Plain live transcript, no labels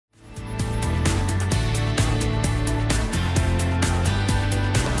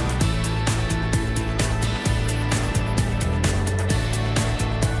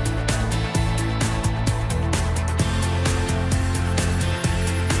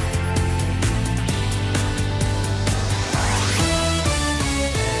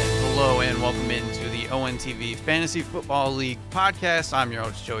Win TV Fantasy Football League podcast. I'm your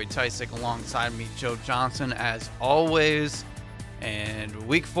host, Joey Tysick. Alongside me, Joe Johnson, as always. And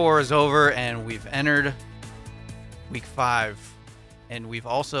week 4 is over, and we've entered week 5. And we've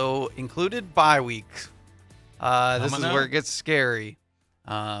also included bye weeks. This is where it gets scary.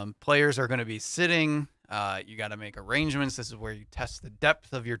 Players are going to be sitting. You got to make arrangements. This is where you test the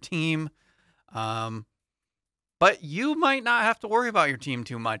depth of your team. But you might not have to worry about your team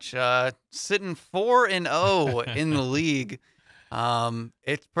too much. Sitting 4-0 in the league,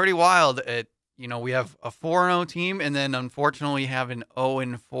 it's pretty wild. We have a 4-0 team, and then unfortunately have an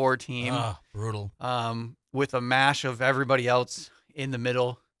 0-4 team. Brutal. With a mash of everybody else in the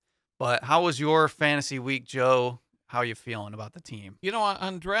middle. But how was your fantasy week, Joe? How are you feeling about the team?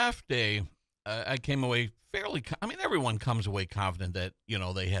 On draft day, I came away everyone comes away confident that,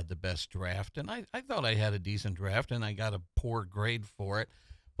 they had the best draft. And I thought I had a decent draft, and I got a poor grade for it.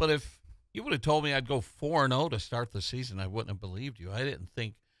 But if you would have told me I'd go 4-0 to start the season, I wouldn't have believed you. I didn't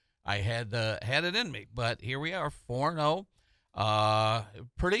think I had it in me. But here we are, 4-0.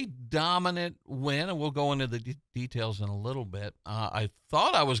 Pretty dominant win, and we'll go into the details in a little bit. I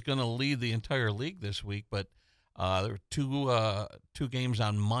thought I was going to lead the entire league this week, but there were two games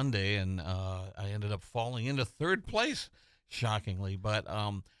on Monday, and I ended up falling into third place, shockingly. But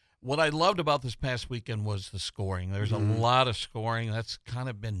what I loved about this past weekend was the scoring. There's a lot of scoring. That's kind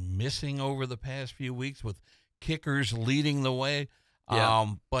of been missing over the past few weeks, with kickers leading the way. Yeah.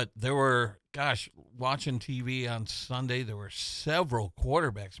 But there were, watching TV on Sunday, there were several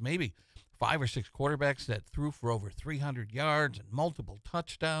quarterbacks, maybe 5 or 6 quarterbacks that threw for over 300 yards and multiple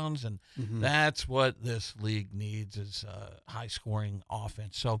touchdowns, and that's what this league needs, is high-scoring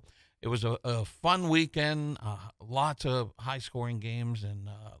offense. So it was a fun weekend, lots of high-scoring games, and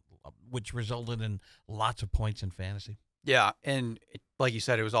which resulted in lots of points in fantasy. Yeah, and like you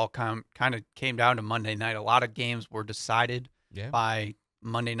said, it was all kind of came down to Monday night. A lot of games were decided by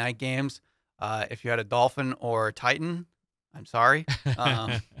Monday night games. If you had a Dolphin or a Titan, I'm sorry.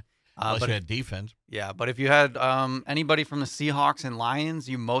 Unless you had defense. Yeah, but if you had anybody from the Seahawks and Lions,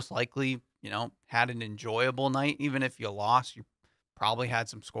 you most likely, had an enjoyable night. Even if you lost, you probably had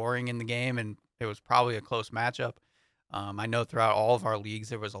some scoring in the game, and it was probably a close matchup. I know throughout all of our leagues,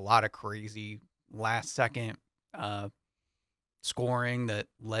 there was a lot of crazy last-second scoring that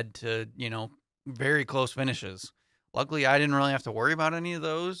led to, very close finishes. Luckily, I didn't really have to worry about any of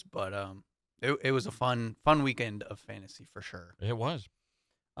those, but it was a fun weekend of fantasy for sure. It was.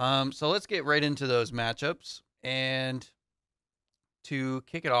 So let's get right into those matchups. And to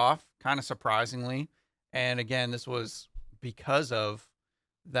kick it off, kind of surprisingly, and again, this was because of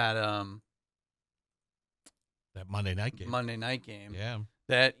that Monday night game. Yeah.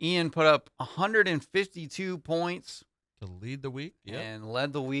 That Ian put up 152 points to lead the week. And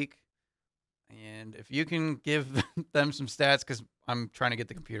led the week. And if you can give them some stats, because I'm trying to get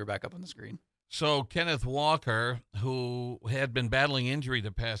the computer back up on the screen. So Kenneth Walker, who had been battling injury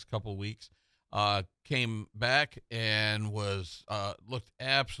the past couple weeks, came back and was looked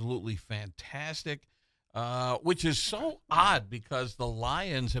absolutely fantastic, which is so odd because the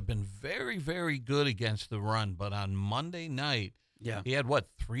Lions have been very, very good against the run. But on Monday night, he had,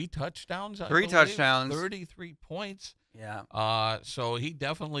 3 touchdowns? 3 touchdowns. 33 points. Yeah. So he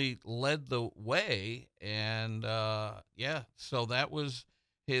definitely led the way. And, so that was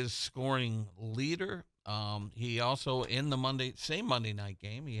his scoring leader. He also, in the same Monday night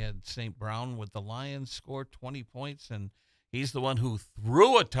game, he had St. Brown with the Lions score 20 points, and he's the one who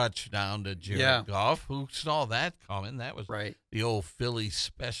threw a touchdown to Jared Goff. Who saw that coming? That was the old Philly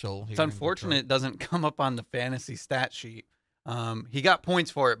special. It's unfortunate it doesn't come up on the fantasy stat sheet. He got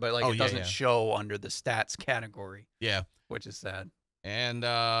points for it, but it doesn't show under the stats category. Yeah, which is sad. And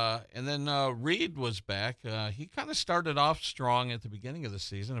then Reed was back. He kind of started off strong at the beginning of the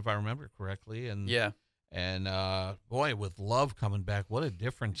season, if I remember correctly. And boy, with Love coming back, what a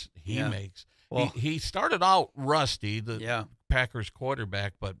difference he makes. Well, he started out rusty, the Packers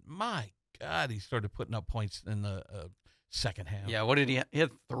quarterback, but my God, he started putting up points in the second half. Yeah, what did he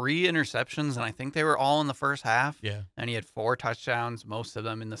had 3 interceptions, and I think they were all in the first half. Yeah. And he had 4 touchdowns, most of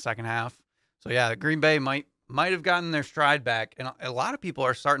them in the second half. So, Green Bay might have gotten their stride back. And a lot of people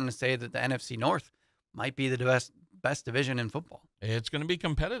are starting to say that the NFC North might be the best division in football. It's going to be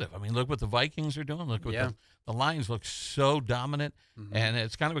competitive. I mean, look what the Vikings are doing. Look what the Lions look so dominant. And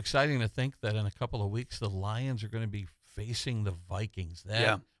it's kind of exciting to think that in a couple of weeks, the Lions are going to be facing the Vikings.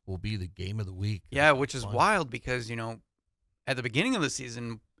 That will be the game of the week. Yeah, which is wild because, at the beginning of the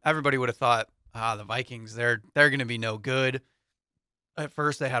season, everybody would have thought, the Vikings, they're going to be no good. At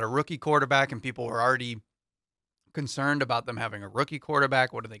first, they had a rookie quarterback, and people were already concerned about them having a rookie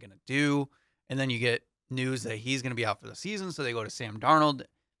quarterback. What are they going to do? And then you get news that he's going to be out for the season, so they go to Sam Darnold.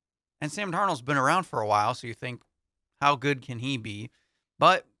 And Sam Darnold's been around for a while, so you think, how good can he be?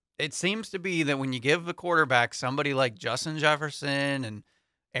 But it seems to be that when you give the quarterback somebody like Justin Jefferson and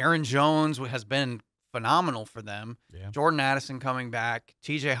Aaron Jones has been phenomenal for them. Yeah. Jordan Addison coming back.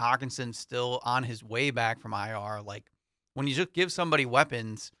 TJ Hawkinson still on his way back from IR. Like, when you just give somebody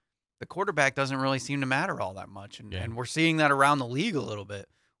weapons, the quarterback doesn't really seem to matter all that much. And we're seeing that around the league a little bit,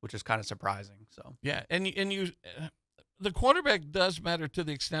 which is kind of surprising. So yeah, and the quarterback does matter to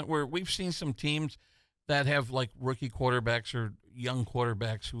the extent where we've seen some teams that have like rookie quarterbacks or young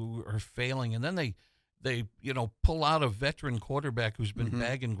quarterbacks who are failing, and then they pull out a veteran quarterback who's been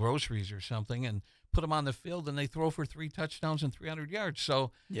bagging groceries or something and put him on the field, and they throw for 3 touchdowns and 300 yards.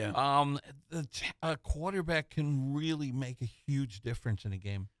 So a quarterback can really make a huge difference in a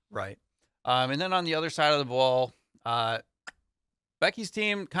game. Right. And then on the other side of the ball, Becky's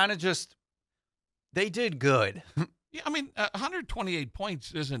team kind of they did good. Yeah, I mean, 128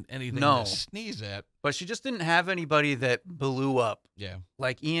 points isn't anything to sneeze at. But she just didn't have anybody that blew up. Yeah.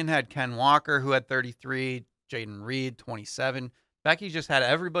 Like Ian had Ken Walker, who had 33, Jaden Reed, 27. Becky just had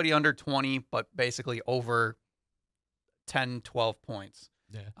everybody under 20, but basically over 10, 12 points.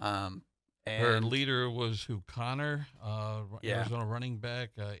 Yeah. And her leader was Connor, Arizona running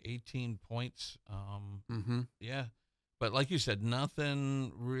back, 18 points. Yeah. But like you said,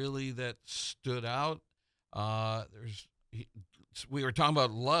 nothing really that stood out. We were talking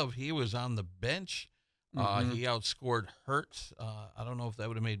about Love. He was on the bench. He outscored Hurts. I don't know if that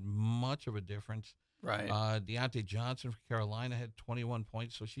would have made much of a difference. Right. Deontay Johnson for Carolina had 21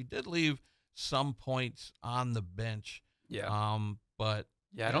 points, so she did leave some points on the bench. Yeah. But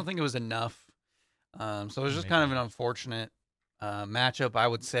I don't think it was enough. So it was just kind of an unfortunate matchup, I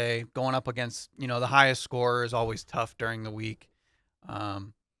would say. Going up against, the highest scorer is always tough during the week.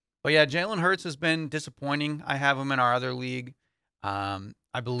 But yeah, Jalen Hurts has been disappointing. I have him in our other league.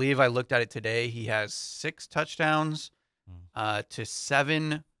 I believe I looked at it today. He has 6 touchdowns to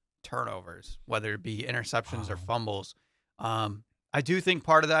 7 turnovers, whether it be interceptions or fumbles. I do think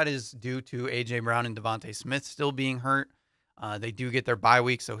part of that is due to A.J. Brown and Devontae Smith still being hurt. They do get their bye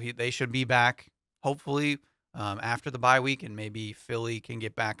week, so they should be back, hopefully, after the bye week, and maybe Philly can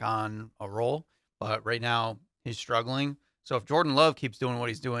get back on a roll. But right now, he's struggling. So if Jordan Love keeps doing what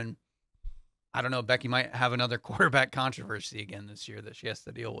he's doing, I don't know, Becky might have another quarterback controversy again this year that she has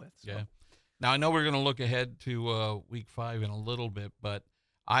to deal with. So. Yeah. Now, I know we're going to look ahead to week 5 in a little bit, but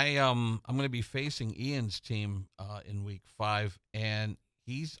I'm going to be facing Ian's team in week 5, and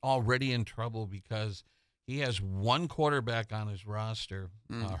he's already in trouble because he has one quarterback on his roster,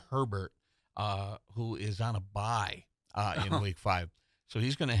 Herbert, who is on a bye in week 5. So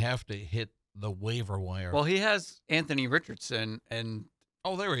he's going to have to hit the waiver wire. Well, he has Anthony Richardson, and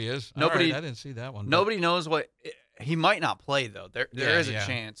there he is. Nobody, all right, I didn't see that one. Nobody knows what he might not play though. There is a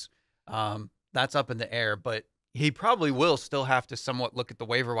chance. That's up in the air, but he probably will still have to somewhat look at the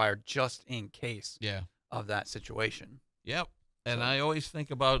waiver wire just in case of that situation. Yep. And I always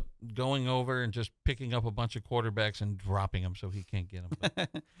think about going over and just picking up a bunch of quarterbacks and dropping them so he can't get them.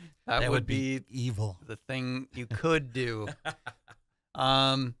 that would be evil. The thing you could do.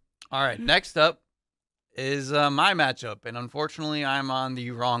 All right, next up is my matchup, and unfortunately, I'm on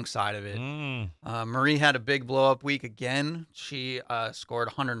the wrong side of it. Marie had a big blow-up week again. She scored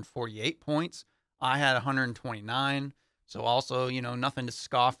 148 points. I had 129, so also, nothing to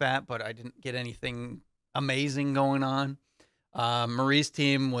scoff at, but I didn't get anything amazing going on. Marie's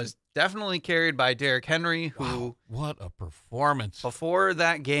team was definitely carried by Derrick Henry, who... Wow, what a performance. Before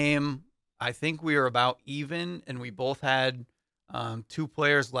that game, I think we were about even, and we both had... 2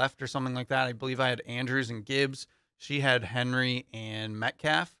 players left or something like that. I believe I had Andrews and Gibbs. She had Henry and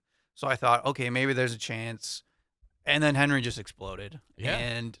Metcalf. So I thought, okay, maybe there's a chance. And then Henry just exploded. Yeah.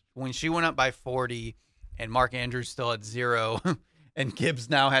 And when she went up by 40 and Mark Andrews still at 0 and Gibbs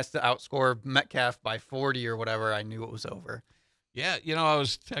now has to outscore Metcalf by 40 or whatever, I knew it was over. Yeah, I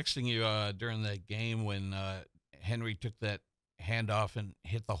was texting you during that game when Henry took that handoff and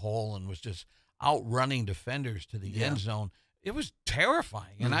hit the hole and was just outrunning defenders to the end zone. It was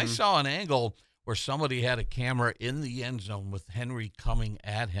terrifying. And I saw an angle where somebody had a camera in the end zone with Henry coming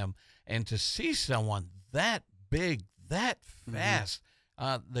at him. And to see someone that big, that fast,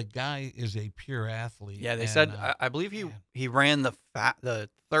 the guy is a pure athlete. Yeah, they said, I believe he ran the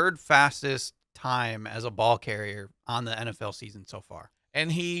 3rd fastest time as a ball carrier on the NFL season so far.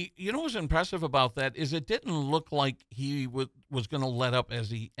 And he, what's impressive about that is it didn't look like he was going to let up as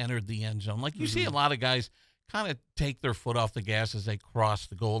he entered the end zone. Like you see a lot of guys kind of take their foot off the gas as they cross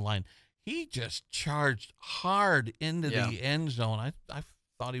the goal line. He just charged hard into the end zone. I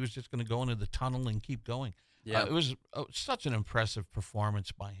thought he was just going to go into the tunnel and keep going. Yeah. It was such an impressive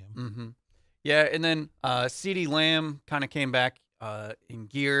performance by him. Mm-hmm. Yeah, and then CeeDee Lamb kind of came back in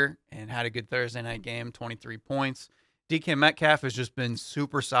gear and had a good Thursday night game, 23 points. DK Metcalf has just been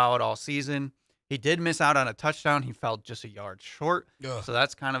super solid all season. He did miss out on a touchdown. He fell just a yard short. Ugh. So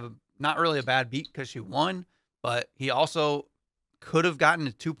that's kind of not really a bad beat because you won, but he also could have gotten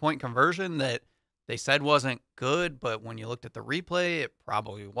a 2-point conversion that they said wasn't good, but when you looked at the replay, it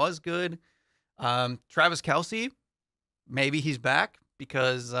probably was good. Travis Kelce, maybe he's back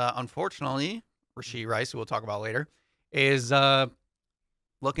because unfortunately, Rashee Rice, who we'll talk about later, is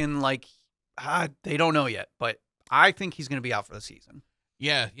looking like they don't know yet, but I think he's going to be out for the season.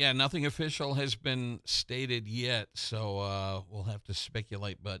 Yeah, nothing official has been stated yet, so we'll have to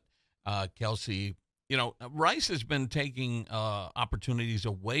speculate. But Kelce, Rice has been taking opportunities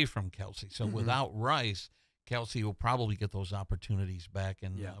away from Kelce. So without Rice, Kelce will probably get those opportunities back,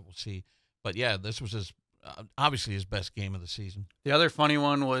 and we'll see. But yeah, this was obviously his best game of the season. The other funny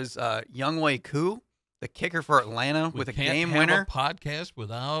one was Younghoe Koo, the kicker for Atlanta, with a game winner. We can't have a podcast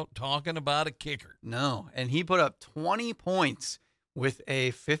without talking about a kicker. No, and he put up 20 points with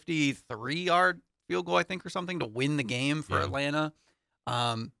a 53-yard field goal, I think, or something, to win the game for Atlanta.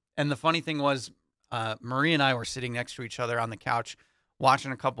 And the funny thing was, Marie and I were sitting next to each other on the couch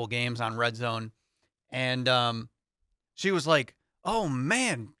watching a couple games on Red Zone, and she was like, "Oh,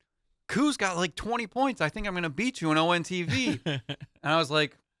 man, Koo's got like 20 points. I think I'm going to beat you in ONTV." And I was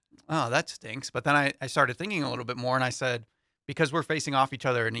like, "Oh, that stinks." But then I started thinking a little bit more, and I said, because we're facing off each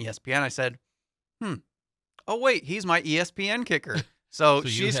other in ESPN, I said, oh, wait, he's my ESPN kicker. So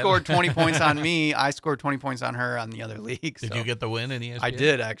she scored 20 points on me. I scored 20 points on her on the other league. Did you get the win in ESPN? I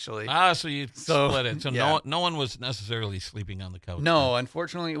did, actually. So you split it. So no one was necessarily sleeping on the couch. No,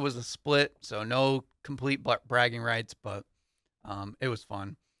 unfortunately, it was a split, so no complete bragging rights, but it was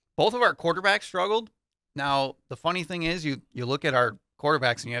fun. Both of our quarterbacks struggled. Now, the funny thing is, you look at our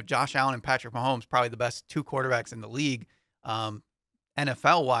quarterbacks, and you have Josh Allen and Patrick Mahomes, probably the best two quarterbacks in the league,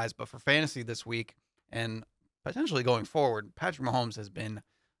 NFL-wise, but for fantasy this week, and potentially going forward, Patrick Mahomes has been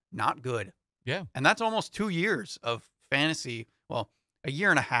not good. Yeah. And that's almost 2 years of fantasy, well, a year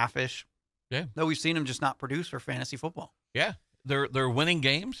and a half-ish, that we've seen him just not produce for fantasy football. Yeah. They're winning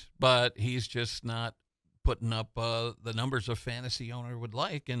games, but he's just not putting up the numbers a fantasy owner would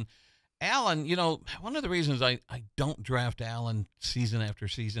like. And Allen, one of the reasons I don't draft Allen season after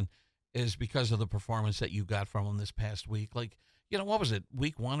season is because of the performance that you got from him this past week. Like, what was it,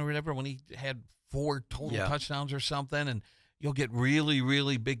 week 1 or whatever, when he had 4 total touchdowns or something, and you'll get really,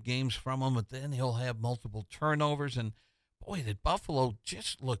 really big games from him, but then he'll have multiple turnovers. And boy, did Buffalo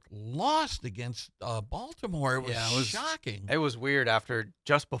just look lost against Baltimore. It was shocking. It was weird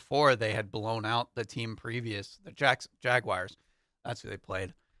just before they had blown out the team previous, the Jaguars. That's who they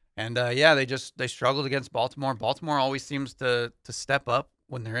played. And they struggled against Baltimore. Baltimore always seems to step up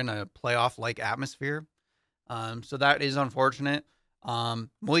when they're in a playoff-like atmosphere. So that is unfortunate.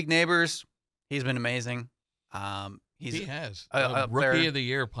 Malik Neighbors, he's been amazing. He has a rookie of the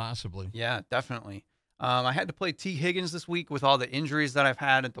year, possibly. Yeah, definitely. I had to play T. Higgins this week with all the injuries that I've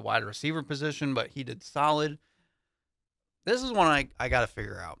had at the wide receiver position, but he did solid. This is one I got to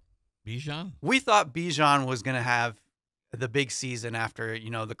figure out. Bijan? We thought Bijan was going to have the big season after,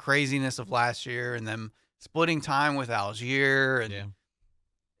 the craziness of last year and them splitting time with Algier. And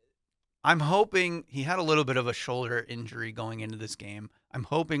I'm hoping he had a little bit of a shoulder injury going into this game. I'm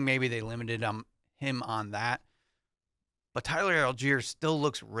hoping maybe they limited him on that. But Tyler Algier still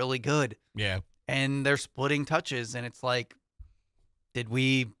looks really good. Yeah. And they're splitting touches, and it's like, did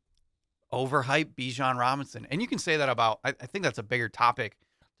we overhype Bijan Robinson? And you can say that about, I think that's a bigger topic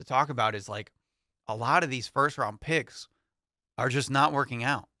to talk about, is like a lot of these first-round picks are just not working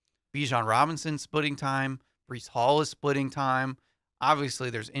out. Bijan Robinson splitting time. Breece Hall is splitting time. Obviously,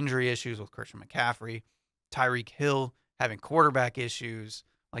 there's injury issues with Christian McCaffrey. Tyreek Hill having quarterback issues.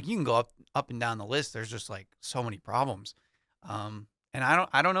 Like, you can go up and down the list. There's just like so many problems. And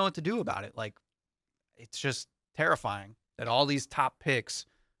I don't know what to do about it. Like, it's just terrifying that all these top picks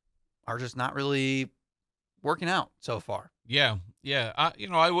are just not really working out so far. Yeah.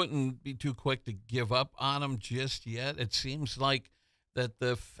 I wouldn't be too quick to give up on them just yet. It seems like that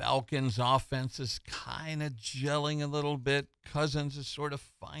the Falcons' offense is kind of gelling a little bit. Cousins is sort of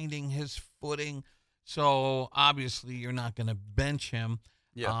finding his footing. So, obviously, you're not going to bench him.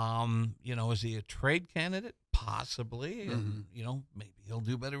 Yeah. Is he a trade candidate? Possibly. And, maybe he'll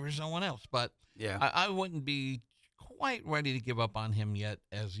do better for someone else. But I wouldn't be quite ready to give up on him yet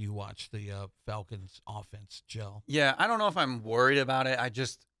as you watch the Falcons offense gel. Yeah, I don't know if I'm worried about it.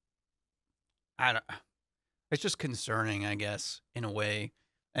 It's just concerning, I guess, in a way.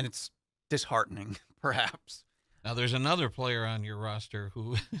 and it's disheartening, perhaps. Now, there's another player on your roster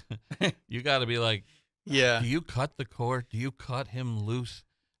who you got to be like, Yeah. do you cut the cord? Do you cut him loose?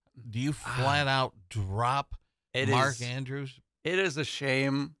 Do you flat out drop Mark Andrews? It is a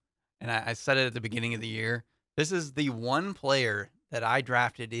shame, and I said it at the beginning of the year. This is the one player that I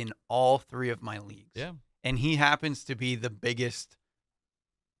drafted in all 3 of my leagues. Yeah. And he happens to be the biggest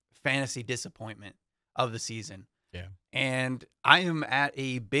fantasy disappointment of the season. Yeah. And I am at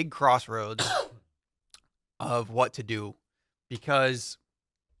a big crossroads of what to do because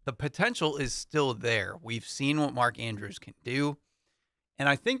the potential is still there. We've seen what Mark Andrews can do. And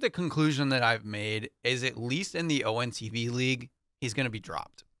I think the conclusion that I've made is, at least in the ONTV league, he's going to be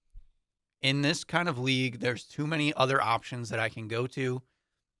dropped. In this kind of league, there's too many other options that I can go to.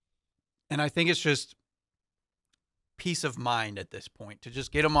 And I think it's just peace of mind at this point to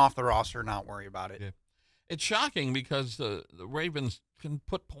just get him off the roster, not worry about it. Yeah. It's shocking because the Ravens can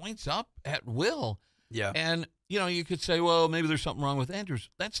put points up at will. Yeah. And, you could say, well, maybe there's something wrong with Andrews.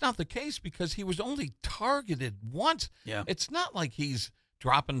 That's not the case because he was only targeted once. Yeah. It's not like he's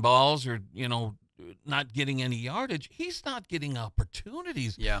dropping balls or, not getting any yardage. He's not getting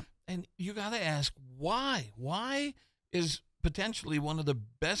opportunities. Yeah. And you got to ask why. Why is potentially one of the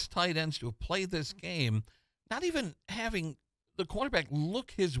best tight ends to have played this game not even having the quarterback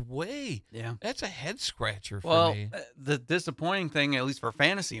look his way? Yeah. That's a head scratcher for me. Well, the disappointing thing, at least for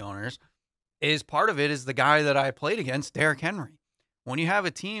fantasy owners, is part of it is the guy that I played against, Derrick Henry. When you have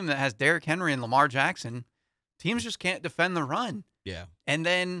a team that has Derrick Henry and Lamar Jackson, teams just can't defend the run. Yeah. And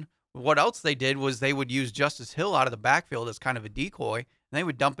then what else they did was they would use Justice Hill out of the backfield as kind of a decoy, and they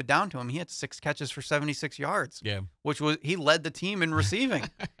would dump it down to him. He had 6 catches for 76 yards. Yeah. Which was, he led the team in receiving.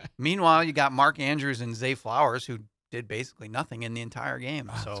 Meanwhile, you got Mark Andrews and Zay Flowers, who did basically nothing in the entire game.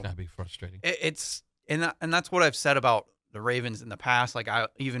 So it's got to be frustrating. And that's what I've said about the Ravens in the past. Like,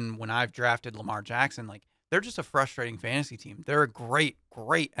 even when I've drafted Lamar Jackson, like, they're just a frustrating fantasy team. They're a great,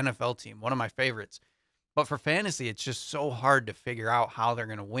 great NFL team, one of my favorites. But for fantasy, it's just so hard to figure out how they're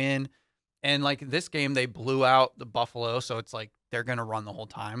going to win. And like this game, they blew out the Buffalo, so it's like they're going to run the whole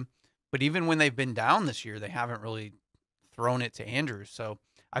time. But even when they've been down this year, they haven't really thrown it to Andrews. So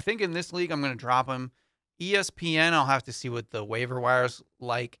I think in this league, I'm going to drop him. ESPN, I'll have to see what the waiver wire's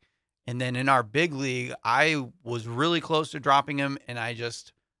like. And then in our big league, I was really close to dropping him, and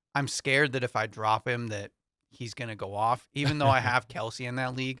I'm scared that if I drop him that he's going to go off. Even though I have Kelsey in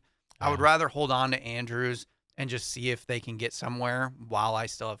that league, I would rather hold on to Andrews and just see if they can get somewhere while I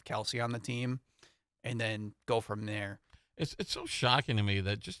still have Kelsey on the team, and then go from there. It's so shocking to me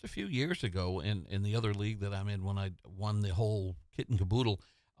that just a few years ago in the other league that I'm in, when I won the whole kit and caboodle,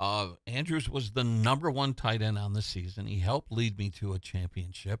 Andrews was the #1 tight end on the season. He helped lead me to a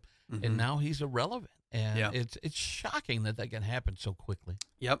championship, and now he's irrelevant. And it's shocking that can happen so quickly.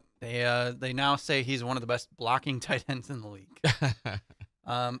 Yep. They now say he's one of the best blocking tight ends in the league.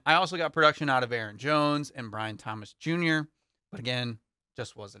 I also got production out of Aaron Jones and Brian Thomas Jr., but again,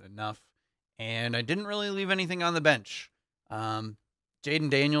 just wasn't enough. And I didn't really leave anything on the bench. Jaden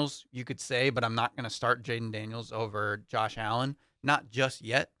Daniels, you could say, but I'm not going to start Jaden Daniels over Josh Allen. Not just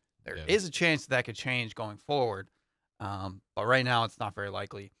yet. There is a chance that could change going forward. But right now, it's not very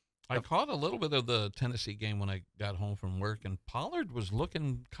likely. I caught a little bit of the Tennessee game when I got home from work, and Pollard was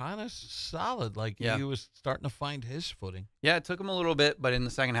looking kind of solid, like he was starting to find his footing. Yeah, it took him a little bit, but in the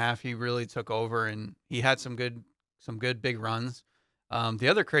second half, he really took over, and he had some good big runs. The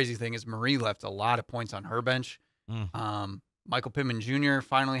other crazy thing is Marie left a lot of points on her bench. Michael Pittman Jr.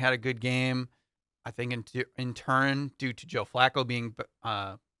 finally had a good game, I think in turn due to Joe Flacco being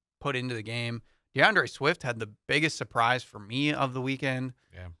put into the game. DeAndre Swift had the biggest surprise for me of the weekend,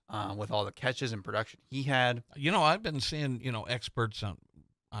 with all the catches and production he had. I've been seeing, experts on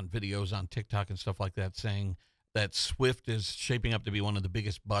videos on TikTok and stuff like that saying that Swift is shaping up to be one of the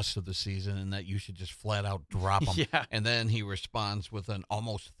biggest busts of the season and that you should just flat out drop him. And then he responds with an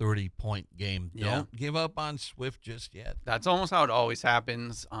almost 30-point game. Don't give up on Swift just yet. That's almost how it always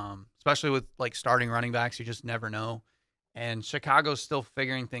happens, especially with like starting running backs. You just never know. And Chicago's still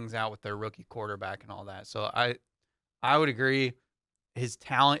figuring things out with their rookie quarterback and all that. So I would agree. His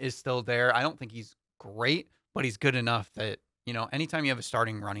talent is still there. I don't think he's great, but he's good enough that, anytime you have a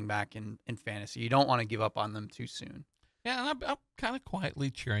starting running back in fantasy, you don't want to give up on them too soon. Yeah, and I'm kind of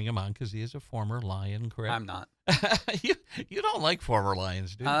quietly cheering him on because he is a former Lion, correct? I'm not. You don't like former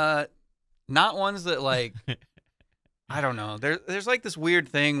Lions, do you? Not ones that, like, I don't know. There's like this weird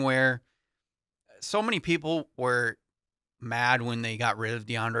thing where so many people were mad when they got rid of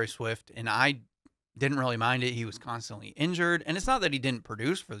DeAndre Swift, and I didn't really mind it. He was constantly injured, and it's not that he didn't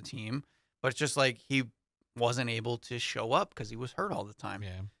produce for the team, but it's just like he wasn't able to show up because he was hurt all the time.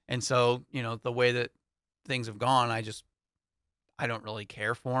 Yeah. And so, the way that things have gone, I don't really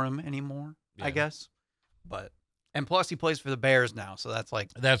care for him anymore, I Yeah. guess. And plus he plays for the Bears now, so that's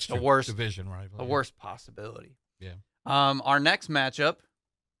like That's the true. worst Division rival. the worst possibility. Yeah. Our next matchup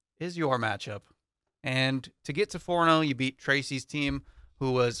is your matchup. And to get to 4-0, you beat Tracy's team,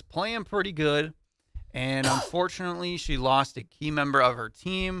 who was playing pretty good. And unfortunately, she lost a key member of her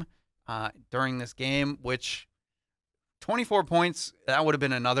team during this game, which 24 points, that would have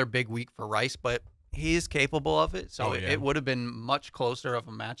been another big week for Rice, but he is capable of it. So it would have been much closer of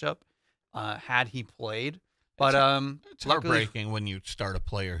a matchup had he played. But it's heartbreaking when you start a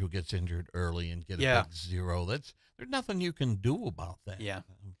player who gets injured early and get a big 0. There's nothing you can do about that. Yeah.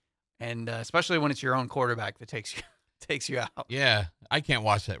 And especially when it's your own quarterback that takes you out. Yeah, I can't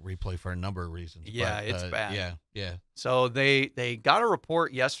watch that replay for a number of reasons. Yeah, but, it's bad. Yeah. So they got a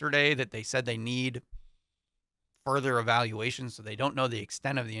report yesterday that they said they need further evaluation, so they don't know the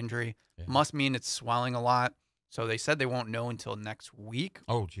extent of the injury. Yeah. Must mean it's swelling a lot. So they said they won't know until next week.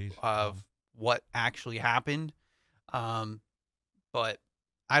 Oh, geez. Of what actually happened. But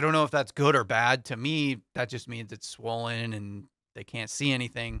I don't know if that's good or bad. To me, that just means it's swollen and they can't see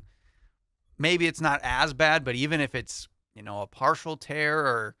anything. Maybe it's not as bad, but even if it's, a partial tear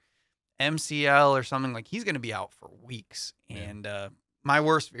or MCL or something, like he's going to be out for weeks. Yeah. And my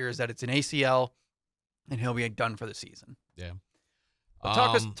worst fear is that it's an ACL and he'll be done for the season. Yeah.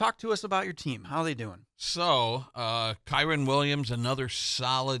 But talk to us about your team. How are they doing? So, Kyron Williams, another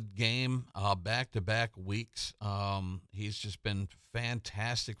solid game, back-to-back weeks. He's just been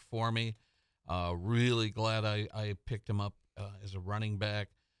fantastic for me. Really glad I picked him up as a running back.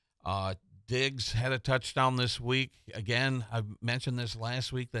 Diggs had a touchdown this week. Again, I mentioned this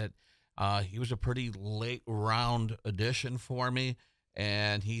last week that he was a pretty late round addition for me,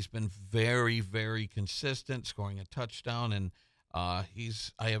 and he's been very, very consistent, scoring a touchdown, and I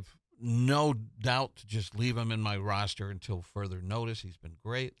have no doubt to just leave him in my roster until further notice. He's been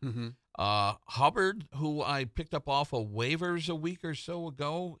great. Mm-hmm. Hubbard, who I picked up off of waivers a week or so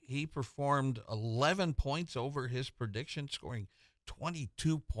ago, he performed 11 points over his prediction, scoring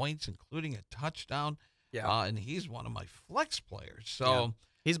 22 points, including a touchdown. Yeah. And he's one of my flex players. So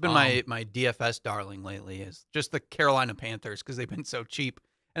he's been my DFS darling lately, is just the Carolina Panthers, because they've been so cheap.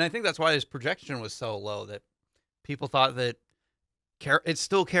 And I think that's why his projection was so low, that people thought that it's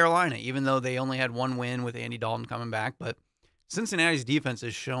still Carolina, even though they only had one win with Andy Dalton coming back. But Cincinnati's defense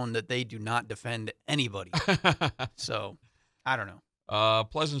has shown that they do not defend anybody. So, I don't know.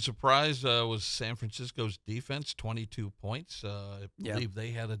 Pleasant surprise was San Francisco's defense, 22 points. I believe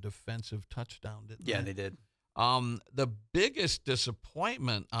they had a defensive touchdown, didn't they? Yeah, they did. The biggest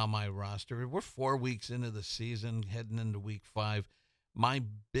disappointment on my roster, we're 4 weeks into the season, heading into week 5. My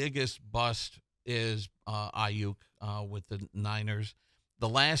biggest bust is Ayuk with the Niners. The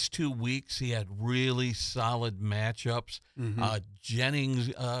last 2 weeks, he had really solid matchups. Mm-hmm. Jennings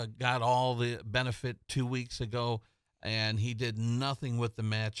got all the benefit 2 weeks ago, and he did nothing with the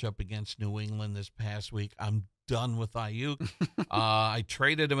matchup against New England this past week. I'm done with Ayuk. I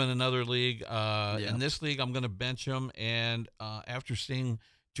traded him in another league. In this league, I'm going to bench him. And after seeing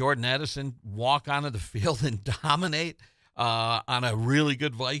Jordan Addison walk onto the field and dominate on a really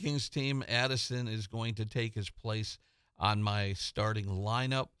good Vikings team, Addison is going to take his place on my starting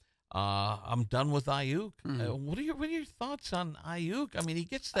lineup. I'm done with Ayuk. Mm-hmm. What are your thoughts on Ayuk? I mean, he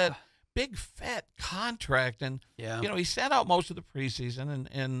gets that big fat contract, and he sat out most of the preseason,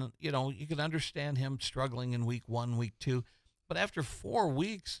 and you can understand him struggling in week 1, week 2, but after 4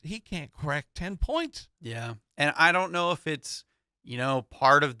 weeks, he can't crack 10 points. Yeah, and I don't know if it's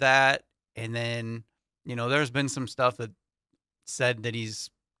part of that, and then there's been some stuff that said that he's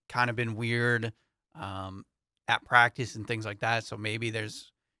kind of been weird at practice and things like that. So maybe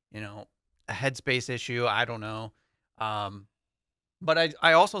there's a headspace issue. I don't know. But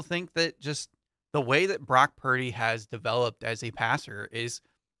I also think that just the way that Brock Purdy has developed as a passer is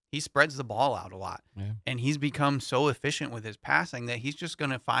he spreads the ball out a lot. Yeah. And he's become so efficient with his passing that he's just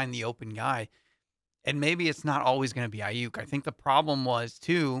going to find the open guy. And maybe it's not always going to be Ayuk. I think the problem was,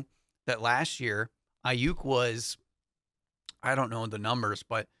 too, that last year Ayuk was, I don't know the numbers,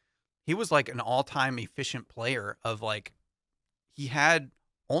 but he was like an all-time efficient player of he had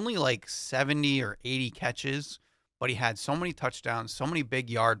only 70 or 80 catches, but he had so many touchdowns, so many big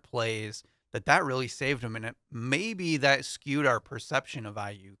yard plays that really saved him. And maybe that skewed our perception of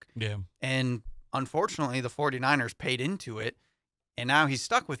Ayuk. Yeah. And unfortunately, the 49ers paid into it, and now he's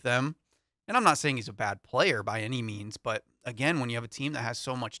stuck with them. And I'm not saying he's a bad player by any means, but again, when you have a team that has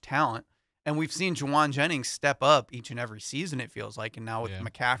so much talent, and we've seen Juwan Jennings step up each and every season, it feels like, and now with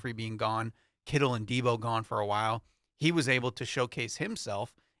McCaffrey being gone, Kittle and Debo gone for a while, he was able to showcase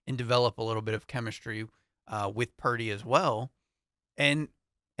himself and develop a little bit of chemistry with Purdy as well. And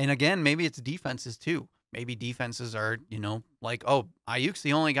again, maybe it's defenses too. Maybe defenses are, like, oh, Ayuk's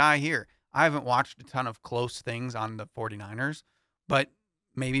the only guy here. I haven't watched a ton of close things on the 49ers, but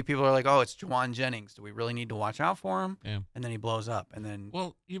maybe people are like, oh, it's Juwan Jennings. Do we really need to watch out for him? Yeah. And then he blows up. And then,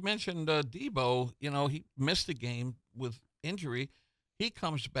 well, you mentioned Debo. He missed a game with injury. He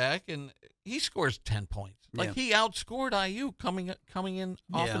comes back and he scores 10 points. Like he outscored IU coming in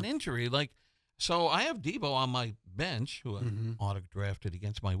off an injury. Like, so I have Debo on my bench, who I auto-drafted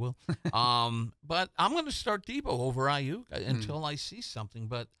against my will. But I'm going to start Debo over IU until I see something.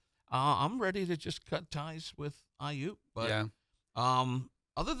 But I'm ready to just cut ties with IU. But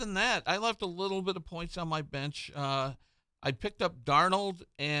other than that, I left a little bit of points on my bench. I picked up Darnold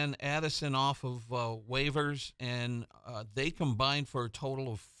and Addison off of waivers, and they combined for a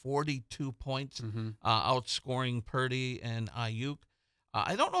total of 42 points, outscoring Purdy and Ayuk.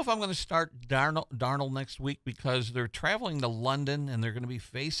 I don't know if I'm going to start Darnold next week because they're traveling to London and they're going to be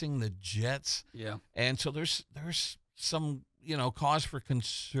facing the Jets. Yeah. And so there's some, cause for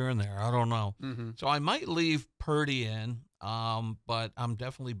concern there. I don't know. So I might leave Purdy in, but I'm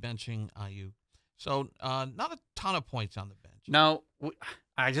definitely benching Ayuk. So not a ton of points on the bench. Now,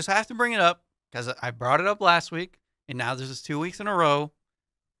 I just have to bring it up because I brought it up last week, and now this is 2 weeks in a row,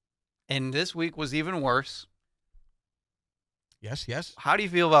 and this week was even worse. Yes. How do you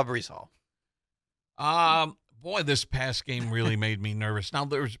feel about Breece Hall? Boy, this past game really made me nervous. Now,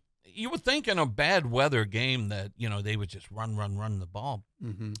 you would think in a bad weather game that, they would just run the ball.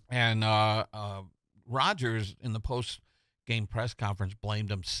 And Rodgers in the post-game press conference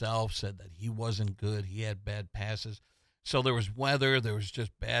blamed himself, said that he wasn't good. He had bad passes. So there was weather. There was just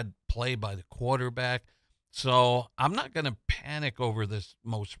bad play by the quarterback. So I'm not going to panic over this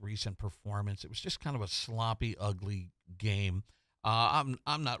most recent performance. It was just kind of a sloppy, ugly game. I'm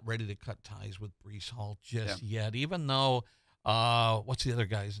not ready to cut ties with Breece Hall just yet, even though what's the other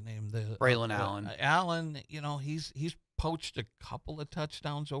guy's name? Braylon Allen. Allen, he's poached a couple of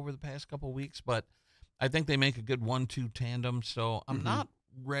touchdowns over the past couple of weeks, but I think they make a good 1-2 tandem. So I'm not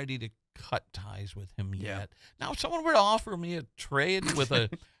ready to cut ties with him yet. Now, if someone were to offer me a trade with a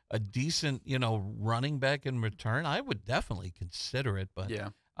decent, running back in return, I would definitely consider it. But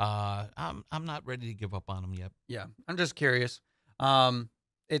I'm not ready to give up on him yet. Yeah, I'm just curious.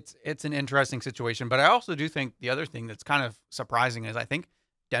 It's an interesting situation, but I also do think the other thing that's kind of surprising is I think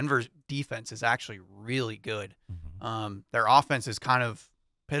Denver's defense is actually really good. Their offense is kind of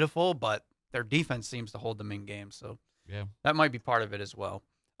pitiful, but their defense seems to hold them in games. So that might be part of it as well.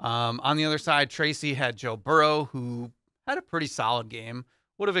 On the other side, Tracy had Joe Burrow, who had a pretty solid game.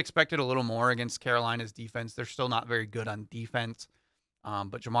 Would have expected a little more against Carolina's defense. They're still not very good on defense.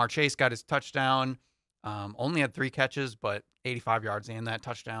 But Jamar Chase got his touchdown. Only had 3 catches, but 85 yards and that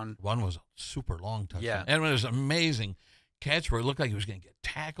touchdown. One was a super long touchdown. Yeah. And it was an amazing catch where it looked like he was going to get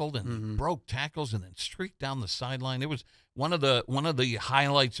tackled and broke tackles and then streaked down the sideline. It was one of the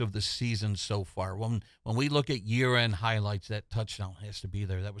highlights of the season so far. When we look at year-end highlights, that touchdown has to be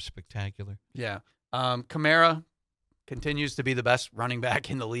there. That was spectacular. Yeah. Kamara continues to be the best running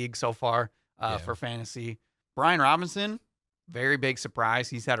back in the league so far for fantasy. Brian Robinson, very big surprise.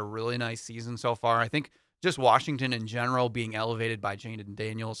 He's had a really nice season so far. I think just Washington in general being elevated by Jaden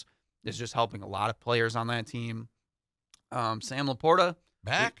Daniels is just helping a lot of players on that team. Sam Laporta,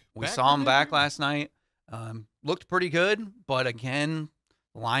 we saw him back last night. Looked pretty good, but again,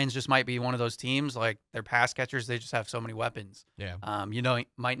 the Lions just might be one of those teams, like their pass catchers, they just have so many weapons. Yeah.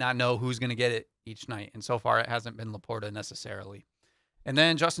 Might not know who's going to get it each night. And so far, it hasn't been Laporta necessarily. And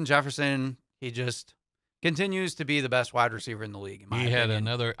then Justin Jefferson, he just continues to be the best wide receiver in the league. He had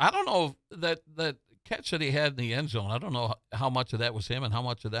another, I don't know, that catch that he had in the end zone, I don't know how much of that was him and how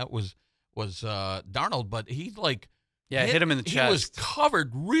much of that was Darnold, but he hit him in the chest. He was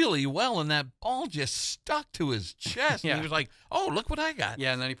covered really well, and that ball just stuck to his chest. And he was like, oh, look what I got.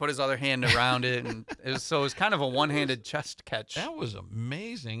 Yeah, and then he put his other hand around it, and it was kind of a one-handed chest catch. That was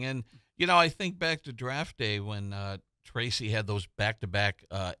amazing. And, I think back to draft day when Tracy had those back-to-back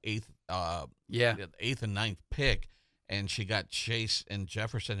eighth and ninth pick, and she got Chase and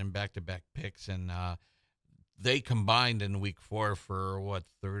Jefferson in back-to-back picks, and they combined in week 4 for,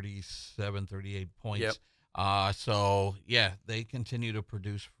 37, 38 points. Yep. They continue to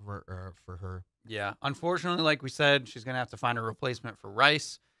produce for her. Yeah, unfortunately, like we said, she's gonna have to find a replacement for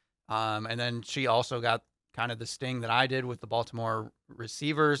Rice, and then she also got kind of the sting that I did with the Baltimore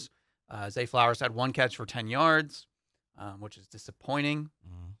receivers. Zay Flowers had 1 catch for 10 yards, which is disappointing.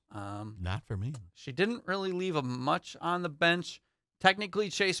 Not for me. She didn't really leave much on the bench. technically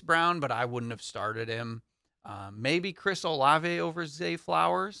Chase Brown, but I wouldn't have started him. Maybe Chris Olave over Zay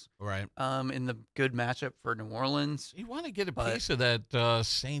Flowers. Right. In the good matchup for New Orleans. You want to get a piece of that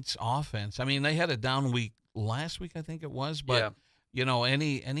Saints offense. I mean, they had a down week last week, I think it was, but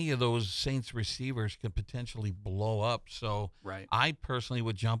any of those Saints receivers could potentially blow up. So right. I personally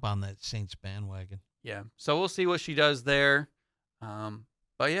would jump on that Saints bandwagon. Yeah. So we'll see what she does there.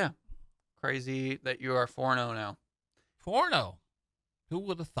 But yeah, crazy that you are 4-0 now. 4-0. Who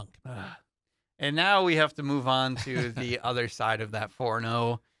would have thunk? And now we have to move on to the other side of that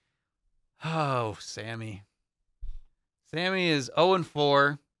 4-0. Oh, Sammy. Sammy is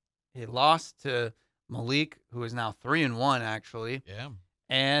 0-4. He lost to Malik, who is now 3-1, actually. Yeah.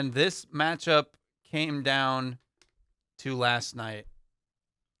 And this matchup came down to last night,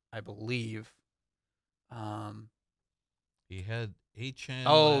 I believe. He had HN.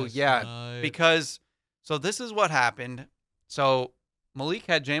 Oh, yeah. Night. Because, so this is what happened. So Malik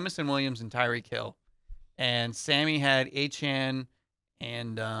had Jamison Williams and Tyreek Hill, and Sammy had Achane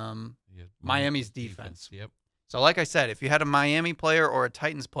and Miami's defense. Yep. So like I said, if you had a Miami player or a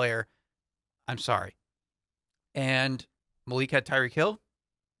Titans player, I'm sorry. And Malik had Tyreek Hill,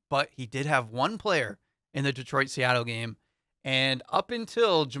 but he did have one player in the Detroit-Seattle game, and up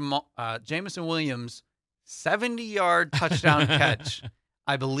until Jamison Williams' 70-yard touchdown catch,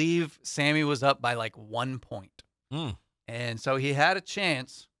 I believe Sammy was up by like 1 point. And so he had a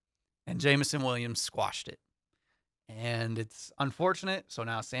chance, and Jamison Williams squashed it. And it's unfortunate. So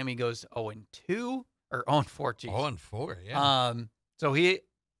now Sammy goes 0-2 or 0-4. Geez. 0-4, yeah. So he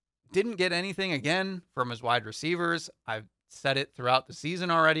didn't get anything again from his wide receivers. I've said it throughout the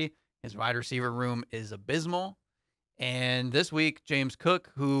season already. His wide receiver room is abysmal. And this week, James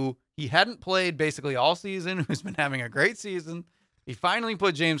Cook, who he hadn't played basically all season, who's been having a great season, he finally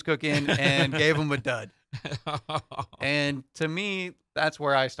put James Cook in and gave him a dud. And to me, that's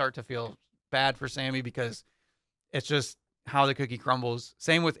where I start to feel bad for Sammy, because it's just how the cookie crumbles.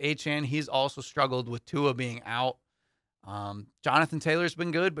 Same with Achane. He's also struggled with Tua being out. Jonathan Taylor's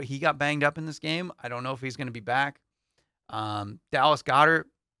been good, but he got banged up in this game. I don't know if he's going to be back. Dallas Goedert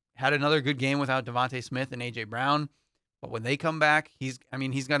had another good game without Devontae Smith and A.J. Brown. But when they come back, he's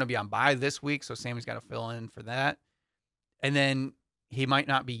going to be on bye this week, so Sammy's got to fill in for that. And then he might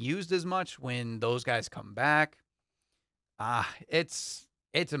not be used as much when those guys come back. It's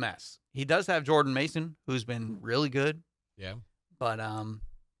a mess. He does have Jordan Mason, who's been really good. Yeah. But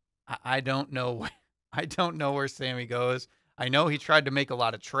I don't know. I don't know where Sammy goes. I know he tried to make a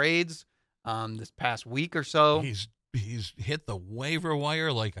lot of trades this past week or so. He's hit the waiver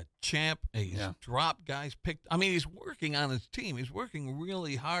wire like a champ. He's dropped guys, he's working on his team. He's working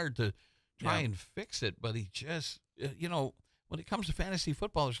really hard to try and fix it, but he just, when it comes to fantasy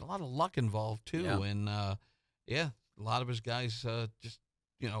football, there's a lot of luck involved too. Yeah. And a lot of his guys just,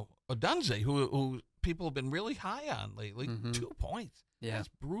 Odunze, who people have been really high on lately, 2 points. Yeah. That's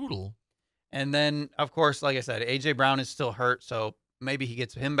brutal. And then, of course, like I said, A.J. Brown is still hurt, so maybe he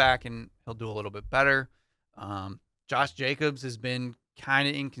gets him back and he'll do a little bit better. Josh Jacobs has been kind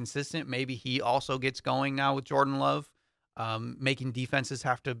of inconsistent. Maybe he also gets going now with Jordan Love, making defenses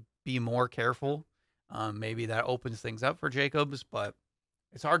have to be more careful. Maybe that opens things up for Jacobs, but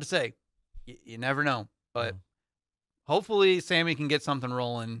it's hard to say. You never know. But hopefully Sammy can get something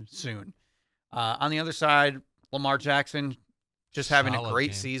rolling soon. On the other side, Lamar Jackson just having a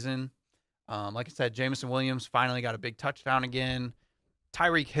great season. Like I said, Jamison Williams finally got a big touchdown again.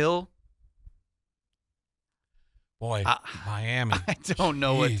 Tyreek Hill. Boy, Miami. I don't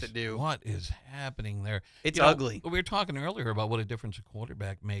know what to do. What is happening there? It's ugly. We were talking earlier about what a difference a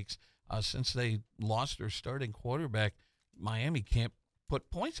quarterback makes. Since they lost their starting quarterback, Miami can't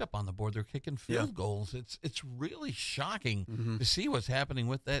put points up on the board. They're kicking field goals. It's really shocking to see what's happening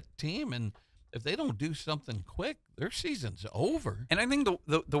with that team. And if they don't do something quick, their season's over. And I think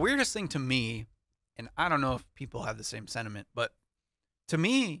the weirdest thing to me, and I don't know if people have the same sentiment, but to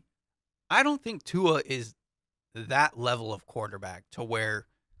me, I don't think Tua is that level of quarterback to where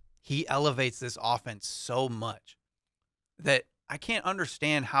he elevates this offense so much that I can't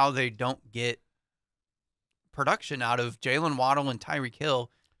understand how they don't get production out of Jalen Waddle and Tyreek Hill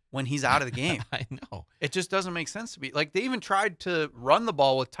when he's out of the game. I know. It just doesn't make sense to me. Like, they even tried to run the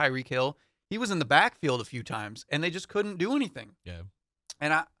ball with Tyreek Hill. He was in the backfield a few times, and they just couldn't do anything. Yeah.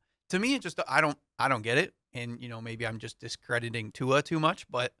 And to me, it just I don't get it. And maybe I'm just discrediting Tua too much,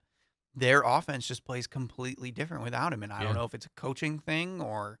 but their offense just plays completely different without him. And I don't know if it's a coaching thing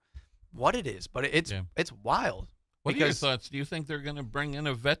or what it is, but it's wild. What are your thoughts? Do you think they're going to bring in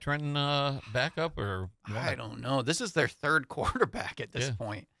a veteran backup or what? I don't know. This is their third quarterback at this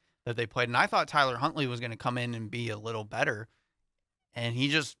point that they played. And I thought Tyler Huntley was going to come in and be a little better. and he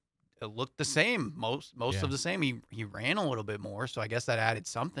just looked the same, most Yeah. of the same. He ran a little bit more, so I guess that added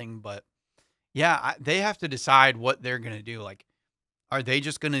something. But yeah, they have to decide what they're gonna do. Like, are they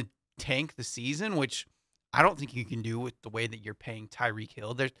just gonna tank the season, which I don't think you can do with the way that you're paying Tyreek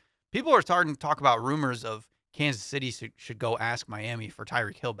Hill. There's people are starting to talk about rumors of Kansas City should go ask Miami for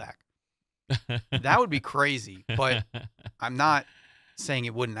Tyreek Hill back. That would be crazy, but I'm not saying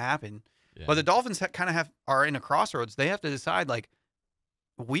it wouldn't happen. Yeah. But the Dolphins are in a crossroads. They have to decide, like,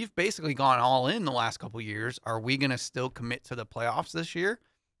 we've basically gone all in the last couple years. Are we going to still commit to the playoffs this year?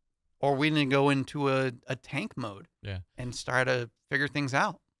 Or are we going to go into a tank mode and try to figure things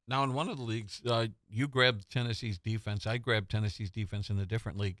out? Now, in one of the leagues, you grabbed Tennessee's defense. I grabbed Tennessee's defense in a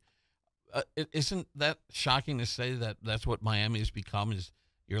different league. Isn't that shocking to say that that's what Miami has become? Is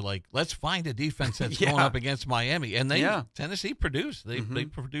you're like, let's find a defense that's going up against Miami, and Tennessee produced. They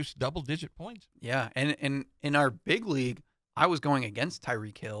produced double-digit points. Yeah, and in our big league, I was going against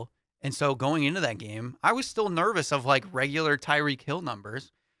Tyreek Hill, and so going into that game, I was still nervous of like regular Tyreek Hill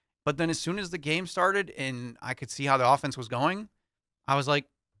numbers. But then as soon as the game started and I could see how the offense was going, I was like,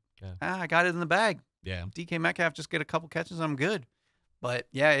 I got it in the bag. Yeah, DK Metcalf just get a couple catches, I'm good. But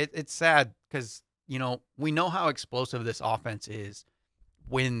yeah, it's sad because we know how explosive this offense is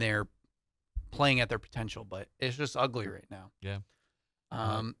when they're playing at their potential, but it's just ugly right now. Yeah.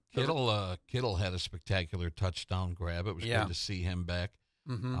 Kittle had a spectacular touchdown grab. It was good to see him back.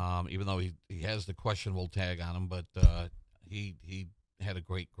 Even though he has the questionable tag on him, but he had a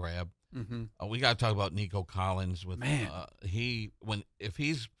great grab. We got to talk about Nico Collins. If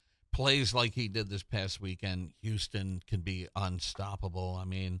he's plays like he did this past weekend, Houston can be unstoppable. I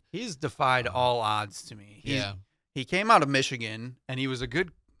mean, he's defied all odds to me. He came out of Michigan, and he was a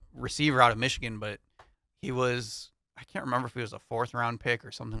good receiver out of Michigan, but he was, I can't remember if he was a 4th-round pick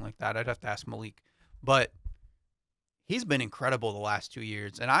or something like that. I'd have to ask Malik. But he's been incredible the last 2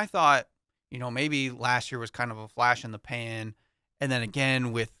 years. And I thought, maybe last year was kind of a flash in the pan. And then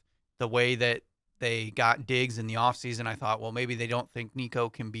again, with the way that they got Diggs in the offseason, I thought, well, maybe they don't think Nico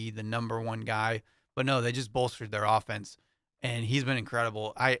can be the number one guy. But no, they just bolstered their offense. And he's been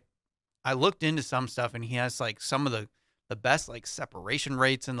incredible. I looked into some stuff, and he has like some of the best like separation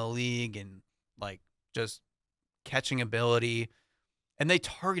rates in the league and like just catching ability. And they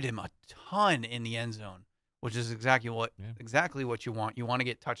target him a ton in the end zone, which is exactly what you want. You want to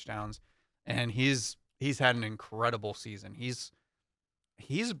get touchdowns. And he's had an incredible season. He's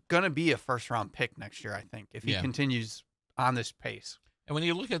going to be a 1st-round pick next year, I think, if he continues on this pace. And when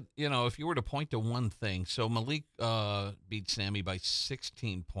you look at, if you were to point to one thing, so Malik beat Sammy by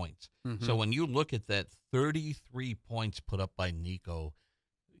 16 points. So when you look at that 33 points put up by Nico,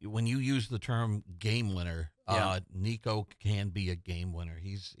 when you use the term game winner, Nico can be a game winner.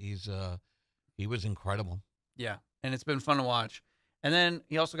 He was incredible. Yeah, and it's been fun to watch. And then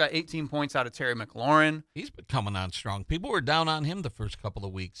he also got 18 points out of Terry McLaurin. He's been coming on strong. People were down on him the first couple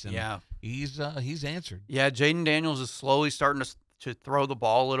of weeks, and he's answered. Yeah, Jaden Daniels is slowly starting to throw the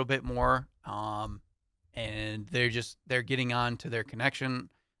ball a little bit more, and they're getting on to their connection.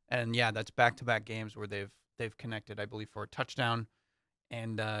 And that's back-to-back games where they've connected, I believe, for a touchdown,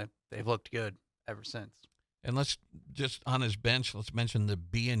 and they've looked good ever since. And let's just on his bench, let's mention the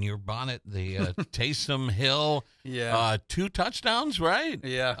bee in your bonnet, the Taysom Hill. 2 touchdowns, right?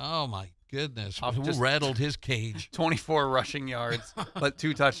 Yeah. Oh my goodness. Who rattled his cage? 24 rushing yards, but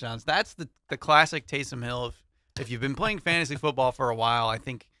 2 touchdowns. That's the classic Taysom Hill. If you've been playing fantasy football for a while, I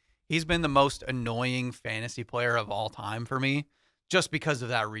think he's been the most annoying fantasy player of all time for me, just because of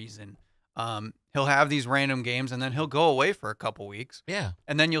that reason. He'll have these random games, and then he'll go away for a couple weeks. Yeah.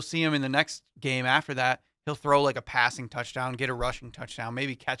 And then you'll see him in the next game after that. He'll throw like a passing touchdown, get a rushing touchdown,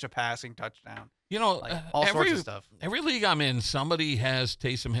 maybe catch a passing touchdown. Like all sorts of stuff. Every league I'm in, somebody has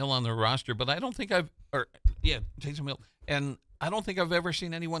Taysom Hill on their roster, but I don't think Taysom Hill, and I don't think I've ever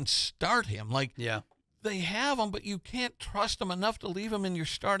seen anyone start him. They have him, but you can't trust him enough to leave him in your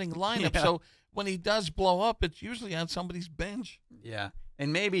starting lineup. Yeah. So when he does blow up, it's usually on somebody's bench. Yeah,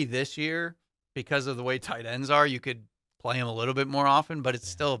 and maybe this year, because of the way tight ends are, you could play him a little bit more often, but it's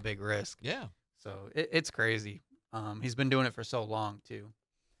still a big risk. Yeah. So it's crazy. He's been doing it for so long, too.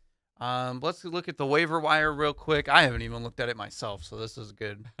 Let's look at the waiver wire real quick. I haven't even looked at it myself, so this is a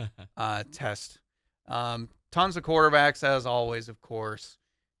good test. Tons of quarterbacks, as always, of course.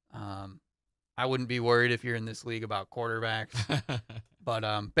 I wouldn't be worried if you're in this league about quarterbacks.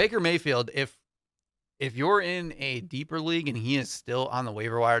 But Baker Mayfield, if you're in a deeper league and he is still on the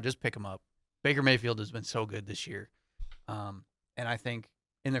waiver wire, just pick him up. Baker Mayfield has been so good this year. And I think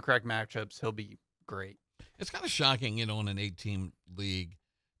in the correct matchups, he'll be great. It's kind of shocking, in an 8-team league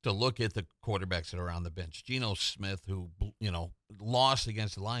to look at the quarterbacks that are on the bench. Geno Smith, who, lost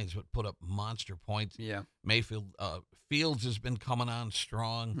against the Lions, but put up monster points. Yeah. Mayfield, Fields has been coming on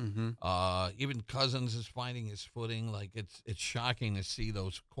strong. Mm-hmm. Even Cousins is finding his footing. Like, it's shocking to see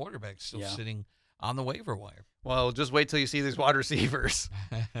those quarterbacks still sitting on the waiver wire. Well, just wait till you see these wide receivers.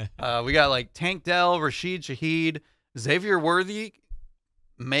 We got like Tank Dell, Rashid Shaheed, Xavier Worthy.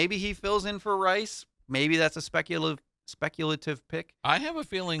 Maybe he fills in for Rice. Maybe that's a speculative pick. I have a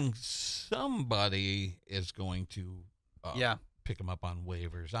feeling somebody is going to pick him up on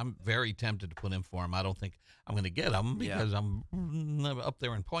waivers. I'm very tempted to put in for him. I don't think I'm going to get him because I'm up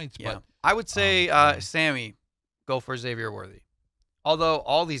there in points. Yeah. But I would say, Sammy, go for Xavier Worthy. Although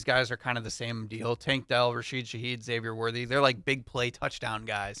all these guys are kind of the same deal. Tank Dell, Rashid Shaheed, Xavier Worthy. They're like big play touchdown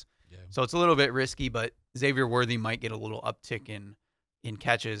guys. Yeah. So it's a little bit risky, but Xavier Worthy might get a little uptick in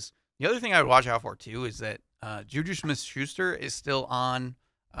catches. The other thing I would watch out for, too, is that Juju Smith-Schuster is still on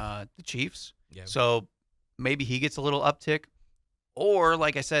the Chiefs. Yeah. So maybe he gets a little uptick. Or,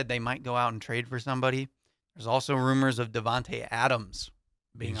 like I said, they might go out and trade for somebody. There's also rumors of Devontae Adams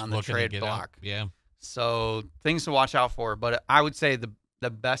being on the trade block. Yeah. So things to watch out for. But I would say the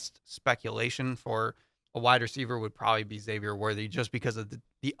best speculation for a wide receiver would probably be Xavier Worthy just because of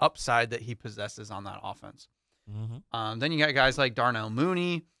the upside that he possesses on that offense. Mm-hmm. Then you got guys like Darnell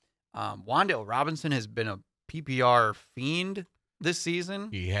Mooney. Wan'Dale Robinson has been a PPR fiend this season.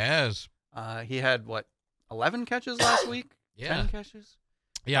 He has. He had, 11 catches last week? Yeah. 10 catches?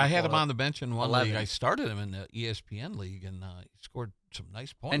 Yeah, I had him on the bench in one 11. league. I started him in the ESPN league, and he scored some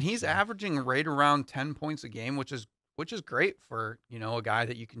nice points. And he's averaging right around 10 points a game, which is great for, a guy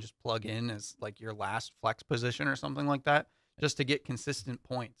that you can just plug in as like your last flex position or something like that, just to get consistent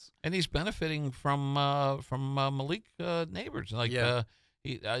points. And he's benefiting from Malik Neighbors.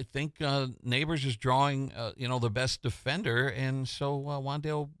 I think Neighbors is drawing, the best defender, and so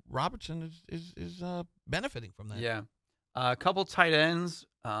Wan'Dale Robinson is benefiting from that. Yeah. A couple tight ends.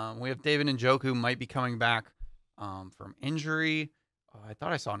 We have David Njoku might be coming back from injury. I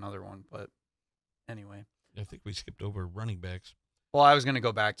thought I saw another one, but anyway. I think we skipped over running backs. Well, I was going to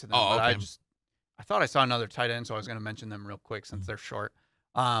go back to them, but okay. I thought I saw another tight end, so I was going to mention them real quick since they're short.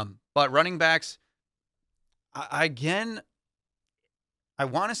 But running backs, I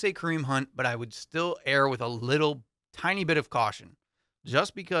want to say Kareem Hunt, but I would still err with a little tiny bit of caution.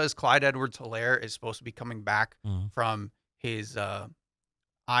 Just because Clyde Edwards-Helaire is supposed to be coming back from his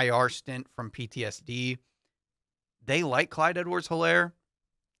IR stint from PTSD, they like Clyde Edwards-Helaire.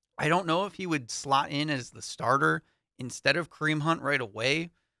 I don't know if he would slot in as the starter instead of Kareem Hunt right away,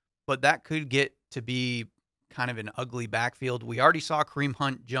 but that could get to be kind of an ugly backfield. We already saw Kareem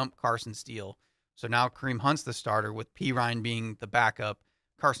Hunt jump Carson Steele, so now Kareem Hunt's the starter with P. Ryan being the backup.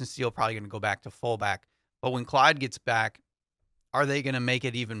 Carson Steele probably going to go back to fullback. But when Clyde gets back, are they going to make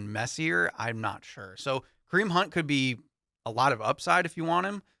it even messier? I'm not sure. So Kareem Hunt could be a lot of upside if you want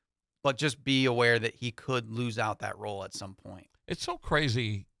him, but just be aware that he could lose out that role at some point. It's so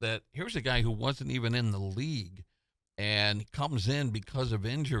crazy that here's a guy who wasn't even in the league and comes in because of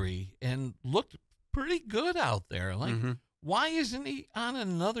injury and looked pretty good out there. Like, why isn't he on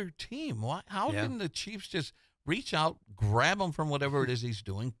another team? How can the Chiefs just reach out, grab him from whatever it is he's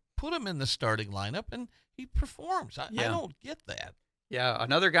doing, put him in the starting lineup, and he performs? I don't get that. Yeah,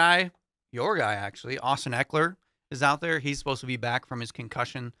 another guy, your guy actually, Austin Eckler is out there. He's supposed to be back from his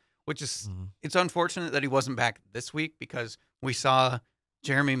concussion, which is it's unfortunate that he wasn't back this week because we saw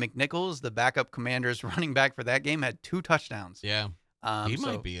Jeremy McNichols, the backup Commanders running back for that game, had 2 touchdowns. Yeah, he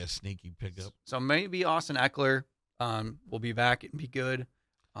might be a sneaky pickup. So maybe Austin Eckler will be back and be good.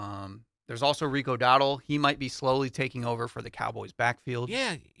 There's also Rico Dowdle. He might be slowly taking over for the Cowboys' backfield.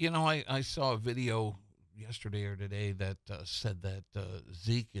 Yeah, I saw a video yesterday or today that said that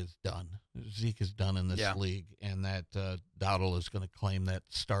Zeke is done. Zeke is done in this league, and that Dowdle is going to claim that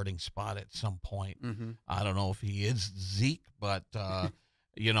starting spot at some point. I don't know if he is Zeke, but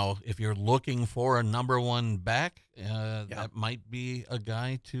if you're looking for a number one back, that might be a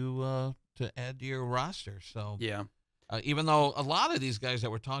guy to add to your roster. So even though a lot of these guys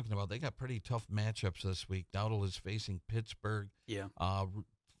that we're talking about, they got pretty tough matchups this week. Dowdle is facing Pittsburgh.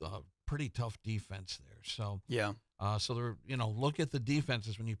 Pretty tough defense there. So so they're look at the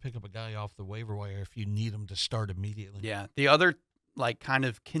defenses when you pick up a guy off the waiver wire if you need him to start immediately. Yeah. The other kind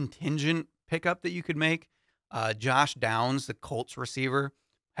of contingent pickup that you could make, Josh Downs, the Colts receiver,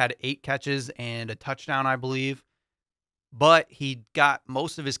 had 8 catches and a touchdown, I believe. But he got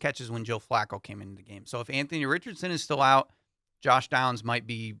most of his catches when Joe Flacco came into the game. So if Anthony Richardson is still out, Josh Downs might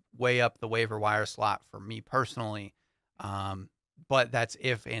be way up the waiver wire slot for me personally. But that's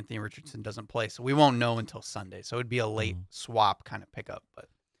if Anthony Richardson doesn't play. So we won't know until Sunday. So it'd be a late swap kind of pickup. But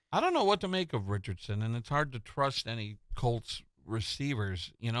I don't know what to make of Richardson, and it's hard to trust any Colts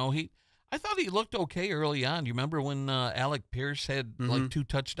receivers. I thought he looked okay early on. You remember when Alec Pierce had like 2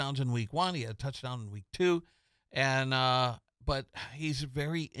 touchdowns in week 1? He had a touchdown in week 2, and but he's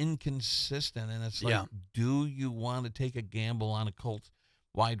very inconsistent. And it's like, do you want to take a gamble on a Colts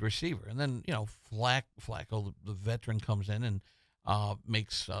wide receiver? And then Flacco, the veteran, comes in and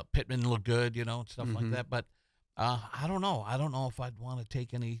makes Pittman look good, and stuff like that. But I don't know. I don't know if I'd want to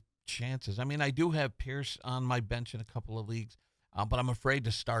take any chances. I mean, I do have Pierce on my bench in a couple of leagues, but I'm afraid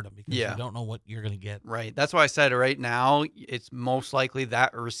to start him because you don't know what you're going to get. Right. That's why I said right now it's most likely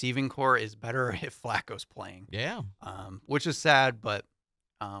that receiving core is better if Flacco's playing. Yeah. Which is sad, but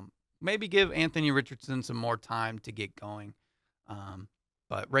maybe give Anthony Richardson some more time to get going.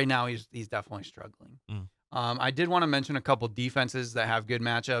 But right now he's definitely struggling. I did want to mention a couple defenses that have good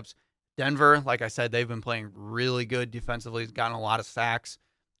matchups. Denver, like I said, they've been playing really good defensively. He's gotten a lot of sacks.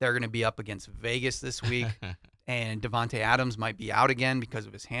 They're going to be up against Vegas this week. And Devontae Adams might be out again because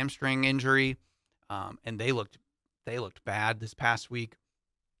of his hamstring injury. And they looked bad this past week.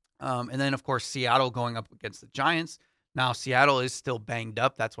 And then, of course, Seattle going up against the Giants. Now, Seattle is still banged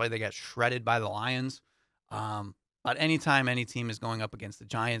up. That's why they got shredded by the Lions. But anytime any team is going up against the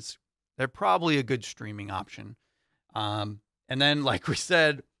Giants, they're probably a good streaming option. And then, like we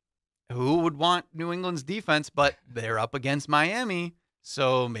said, who would want New England's defense? But they're up against Miami,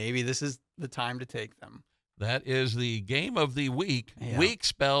 so maybe this is the time to take them. That is the game of the week. Yeah. Week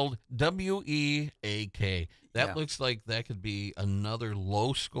spelled W-E-A-K. That looks like that could be another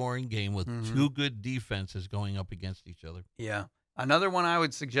low-scoring game with 2 good defenses going up against each other. Yeah. Another one I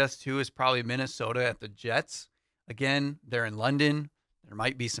would suggest, too, is probably Minnesota at the Jets. Again, they're in London. There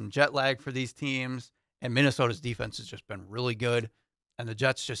might be some jet lag for these teams, and Minnesota's defense has just been really good. And the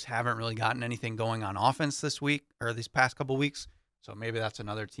Jets just haven't really gotten anything going on offense this week or these past couple weeks. So maybe that's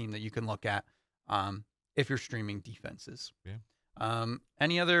another team that you can look at if you're streaming defenses. Yeah.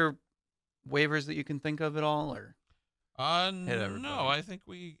 Any other waivers that you can think of at all? Or no, I think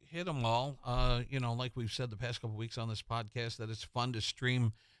we hit them all. Like we've said the past couple weeks on this podcast, that it's fun to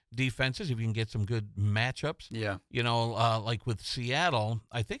stream defenses if you can get some good matchups. Yeah. Like with Seattle,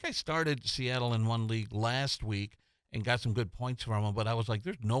 I think I started Seattle in one league last week and got some good points from them, but I was like,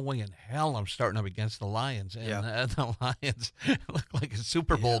 there's no way in hell I'm starting up against the Lions. And the Lions look like a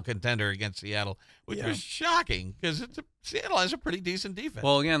Super Bowl contender against Seattle, which was shocking because Seattle has a pretty decent defense.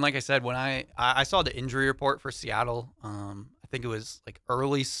 Well, again, like I said, when I saw the injury report for Seattle, I think it was like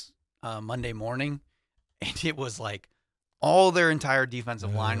early Monday morning, and it was like all their entire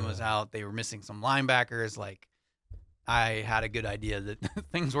defensive line was out. They were missing some linebackers. Like, I had a good idea that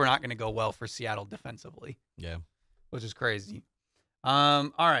things were not going to go well for Seattle defensively. Yeah. Which is crazy. All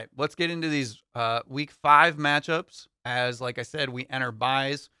right, let's get into these week 5 matchups. As, like I said, we enter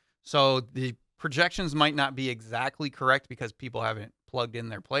buys. So the projections might not be exactly correct because people haven't plugged in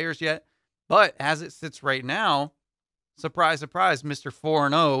their players yet. But as it sits right now, surprise, surprise, Mr.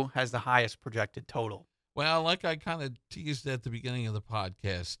 4-0 has the highest projected total. Well, like I kind of teased at the beginning of the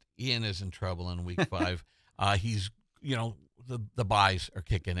podcast, Ian is in trouble in week 5. He's, the buys are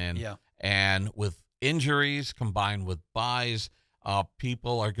kicking in. Yeah. And with injuries combined with buys,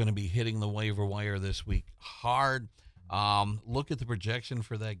 people are going to be hitting the waiver wire this week hard. Look at the projection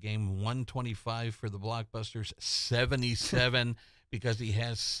for that game, 125 for the Blockbusters, 77 because he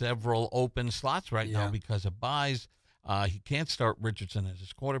has several open slots right now because of buys. He can't start Richardson as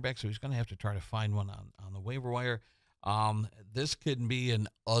his quarterback, so he's going to have to try to find one on the waiver wire. This could be an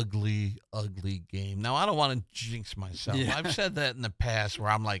ugly, ugly game. Now, I don't want to jinx myself. Yeah. I've said that in the past where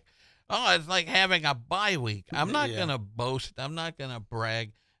I'm like, oh, it's like having a bye week. I'm not going to boast. I'm not going to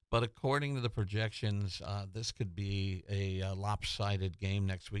brag. But according to the projections, this could be a lopsided game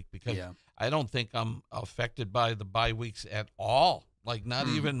next week because I don't think I'm affected by the bye weeks at all. Like, not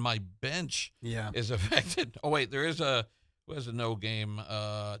even my bench is affected. Oh, wait, there is a no game.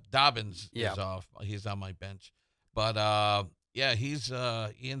 Dobbins is off. He's on my bench. But, Ian's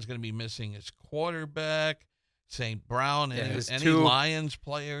going to be missing his quarterback, St. Brown, and any Lions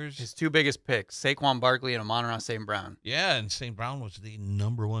players. His 2 biggest picks, Saquon Barkley and Amon-Ra St. Brown. Yeah, and St. Brown was the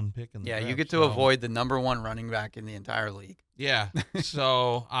number 1 pick in the draft. You get to avoid the number 1 running back in the entire league. Yeah,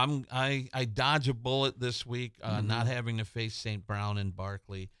 so I dodge a bullet this week, not having to face St. Brown and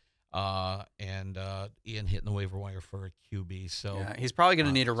Barkley, and Ian hitting the waiver wire for a QB. So he's probably going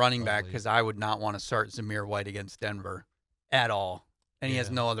to need a running back because I would not want to start Zamir White against Denver at all, and he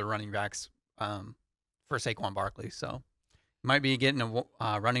has no other running backs for Saquon Barkley, so might be getting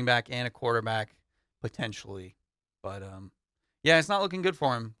a running back and a quarterback potentially, but it's not looking good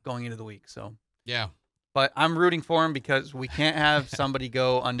for him going into the week. So But I'm rooting for him because we can't have somebody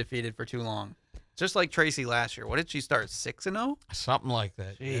go undefeated for too long. Just like Tracy last year. What did she start? 6-0? Something like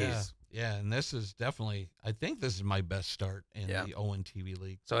that. Jeez. Yeah, and this is definitely, I think this is my best start in the Owen TV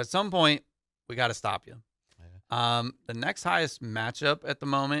League. So at some point, we got to stop you. Yeah. The next highest matchup at the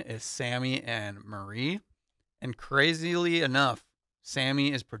moment is Sammy and Marie. And crazily enough,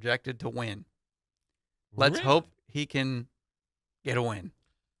 Sammy is projected to win. Let's Really? hope he can get a win.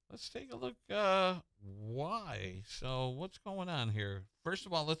 Let's take a look. Why? So what's going on here? First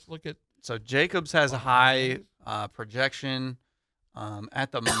of all, let's look at. So Jacobs has a high projection.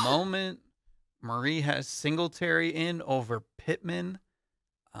 At the moment, Marie has Singletary in over Pittman.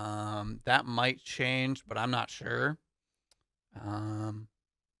 That might change, but I'm not sure.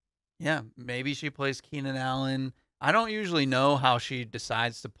 Yeah, maybe she plays Keenan Allen. I don't usually know how she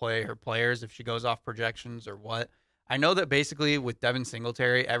decides to play her players, if she goes off projections or what. I know that basically with Devin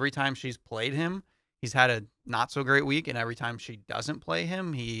Singletary, every time she's played him, he's had a not so great week, and every time she doesn't play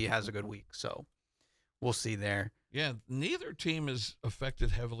him, he has a good week. So we'll see there. Yeah, neither team is affected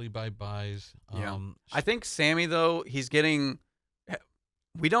heavily by buys. I think Sammy, though, he's getting.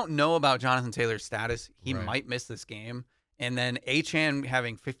 We don't know about Jonathan Taylor's status. He might miss this game. And then Achane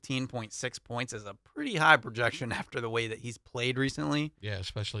having 15.6 points is a pretty high projection after the way that he's played recently. Yeah,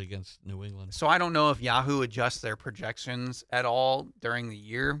 especially against New England. So I don't know if Yahoo adjusts their projections at all during the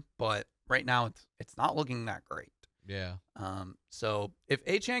year, but right now it's not looking that great. Yeah. So if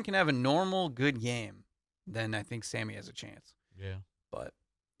Achane can have a normal good game, then I think Sammy has a chance. Yeah. But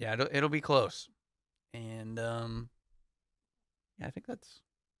yeah, it'll be close. And yeah, I think that's.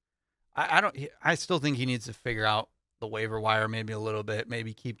 I still think he needs to figure out the waiver wire maybe a little bit,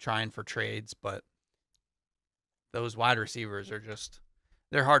 maybe keep trying for trades, but those wide receivers are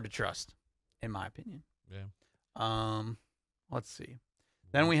they're hard to trust, in my opinion. Yeah. Let's see.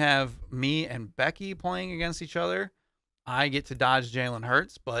 Then we have me and Becky playing against each other. I get to dodge Jalen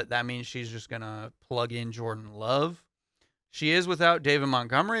Hurts, but that means she's just going to plug in Jordan Love. She is without David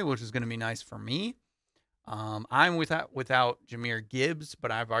Montgomery, which is going to be nice for me. I'm without Jahmyr Gibbs,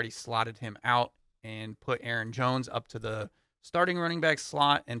 but I've already slotted him out and put Aaron Jones up to the starting running back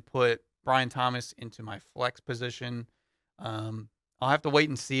slot and put Brian Thomas into my flex position. I'll have to wait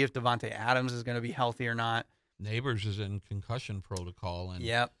and see if Devontae Adams is going to be healthy or not. Neighbors is in concussion protocol. And,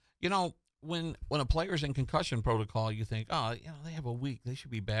 yep. You know, when a player's in concussion protocol, you think, oh, they have a week. They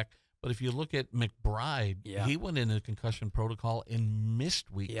should be back. But if you look at McBride, he went into concussion protocol and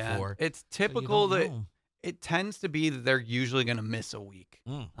missed week 4. It's typical that it tends to be that they're usually going to miss a week.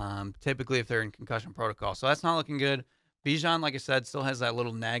 Typically if they're in concussion protocol. So that's not looking good. Bijan, like I said, still has that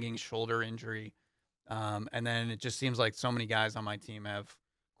little nagging shoulder injury. And then it just seems like so many guys on my team have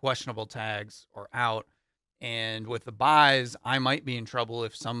questionable tags or out. And with the buys, I might be in trouble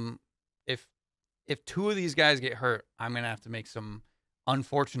if two of these guys get hurt. I'm going to have to make some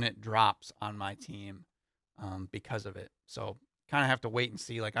unfortunate drops on my team because of it. So kind of have to wait and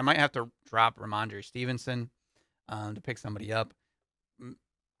see. Like I might have to drop Ramondre Stevenson to pick somebody up.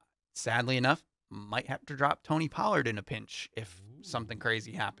 Sadly enough, might have to drop Tony Pollard in a pinch if something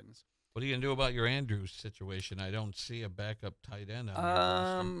crazy happens. What are you going to do about your Andrews situation? I don't see a backup tight end on your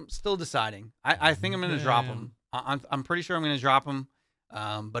roster. Still deciding. I think I'm going to drop him. I'm pretty sure I'm going to drop him.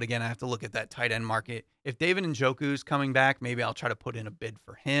 But again, I have to look at that tight end market. If David Njoku's coming back, maybe I'll try to put in a bid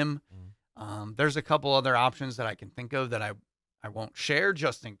for him. There's a couple other options that I can think of that I won't share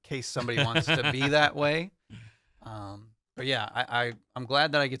just in case somebody wants to be that way. But yeah, I'm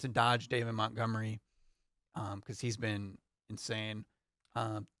glad that I get to dodge David Montgomery because he's been insane.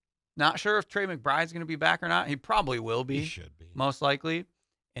 Not sure if Trey McBride's going to be back or not. He probably will be. He should be. Most likely.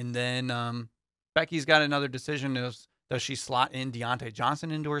 And then Becky's got another decision. Does she slot in Deontay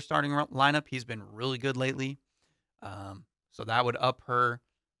Johnson into her starting lineup? He's been really good lately. So that would up her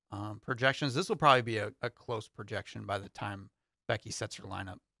projections. This will probably be a close projection by the time Becky sets her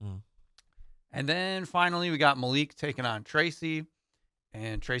lineup. And then finally, we got Malik taking on Tracy.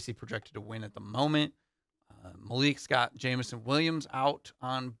 And Tracy projected to win at the moment. Malik's got Jamison Williams out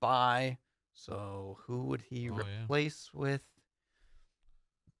on bye. So who would he replace with?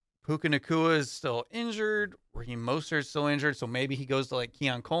 Puka Nacua is still injured. Raheem Mostert's still injured. So maybe he goes to like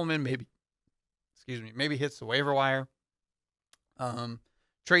Keon Coleman. Maybe hits the waiver wire.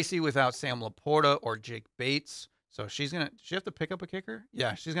 Tracy without Sam Laporta or Jake Bates. So does she have to pick up a kicker?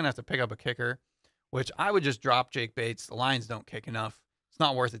 Yeah, she's going to have to pick up a kicker, which I would just drop Jake Bates. The Lions don't kick enough. It's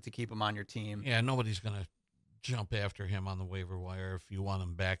not worth it to keep him on your team. Yeah, nobody's going to jump after him on the waiver wire if you want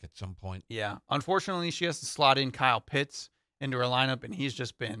him back at some point. Yeah. Unfortunately, she has to slot in Kyle Pitts into her lineup, and he's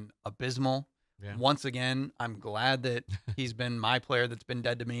just been abysmal. Yeah. Once again, I'm glad that he's been my player that's been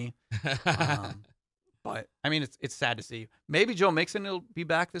dead to me. But I mean, it's sad to see. Maybe Joe Mixon will be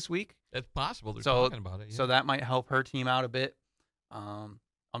back this week. It's possible. They're So talking about it. Yeah. so that might help her team out a bit.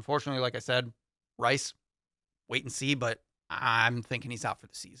 Unfortunately, like I said, Rice, wait and see. But I'm thinking he's out for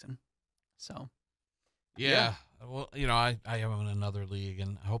the season. So yeah. Well, I have him in another league,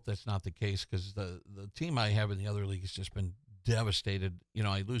 and I hope that's not the case because the team I have in the other league has just been devastated.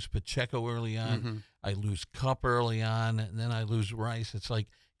 I lose Pacheco early on, I lose Cup early on, and then I lose Rice. It's like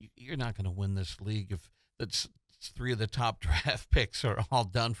you're not going to win this league if it's 3 of the top draft picks are all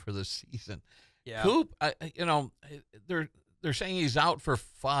done for the season. Yeah, Coop, they're saying he's out for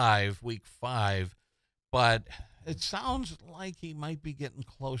week 5, but it sounds like he might be getting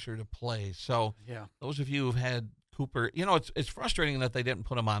closer to play. So yeah, those of you who've had Cooper, it's frustrating that they didn't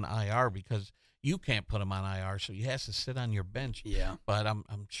put him on IR because you can't put him on IR, so he has to sit on your bench. Yeah. But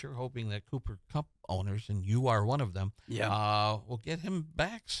I'm sure hoping that Cooper Cup owners, and you are one of them, will get him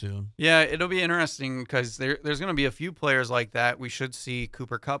back soon. Yeah, it'll be interesting because there's going to be a few players like that. We should see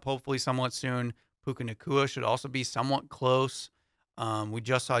Cooper Cup hopefully somewhat soon. Puka Nacua should also be somewhat close. We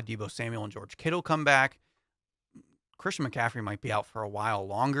just saw Deebo Samuel and George Kittle come back. Christian McCaffrey might be out for a while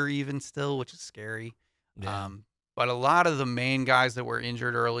longer even still, which is scary. Yeah. But a lot of the main guys that were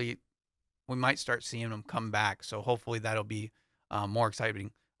injured early, we might start seeing them come back. So hopefully that'll be more exciting.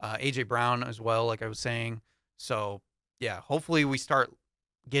 A.J. Brown as well, like I was saying. So, yeah, hopefully we start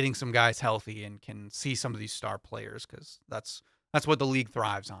getting some guys healthy and can see some of these star players because that's what the league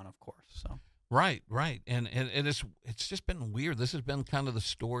thrives on, of course. So Right. And it's just been weird. This has been kind of the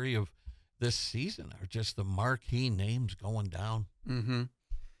story of this season, are just the marquee names going down.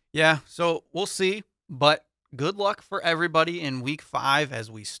 Yeah, so we'll see. But good luck for everybody in week 5 as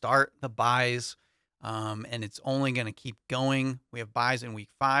we start the buys. And it's only going to keep going. We have buys in week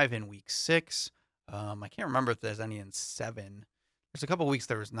 5 and week 6. I can't remember if there's any in 7. There's a couple weeks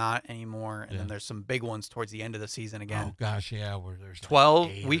there was not anymore, and then there's some big ones towards the end of the season again. Oh gosh, yeah, where there's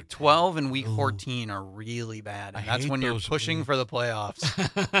 12, week 12 and week 14 are really bad, and that's when you're pushing for the playoffs.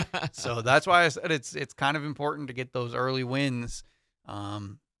 So that's why I said it's kind of important to get those early wins,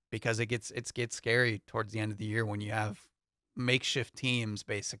 because it gets scary towards the end of the year when you have makeshift teams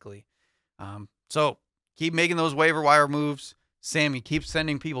basically. So keep making those waiver wire moves. Sammy, keep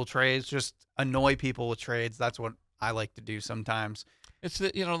sending people trades. Just annoy people with trades. That's what I like to do sometimes. It's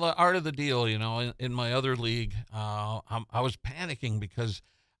the the art of the deal. In my other league, I was panicking because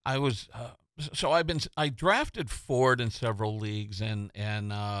I was I drafted Ford in several leagues, and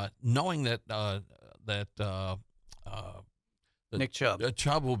knowing that Nick Chubb.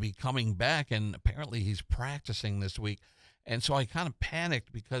 Chubb will be coming back, and apparently he's practicing this week, and so I kind of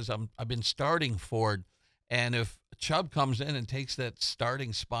panicked because I've been starting Ford, and if Chubb comes in and takes that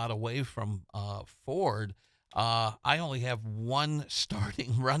starting spot away from Ford, I only have one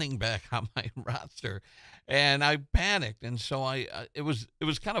starting running back on my roster, and I panicked, and so it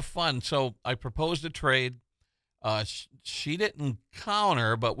was kind of fun. So I proposed a trade. She didn't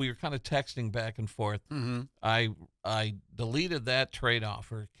counter, but we were kind of texting back and forth. I deleted that trade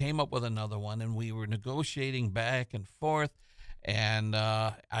offer, came up with another one, and we were negotiating back and forth. And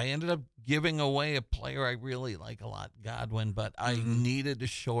I ended up giving away a player I really like a lot, Godwin, but I needed to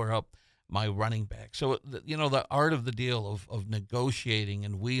shore up my running back. So, the art of the deal of negotiating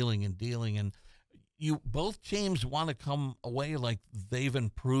and wheeling and dealing, and both teams want to come away like they've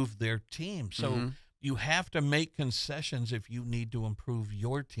improved their team. So you have to make concessions if you need to improve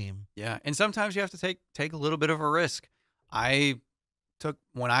your team. Yeah, and sometimes you have to take a little bit of a risk.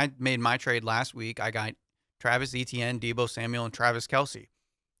 When I made my trade last week, I got Travis Etienne, Deebo Samuel, and Travis Kelce.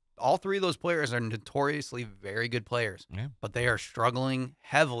 All 3 of those players are notoriously very good players, but they are struggling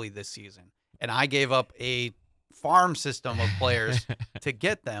heavily this season. And I gave up a farm system of players to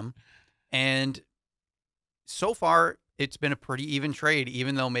get them. And so far, it's been a pretty even trade,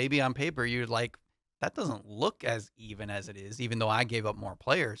 even though maybe on paper you're like, that doesn't look as even as it is, even though I gave up more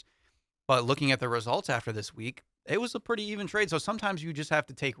players. But looking at the results after this week, it was a pretty even trade. So sometimes you just have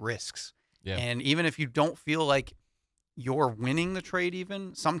to take risks. Yeah. And even if you don't feel like you're winning the trade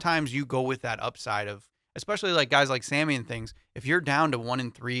even, sometimes you go with that upside of, especially like guys like Sammy and things, if you're down to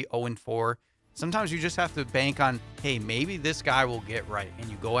 1-3, 0-4, sometimes you just have to bank on, hey, maybe this guy will get right,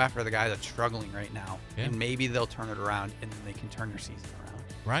 and you go after the guy that's struggling right now, and maybe they'll turn it around, and then they can turn your season around.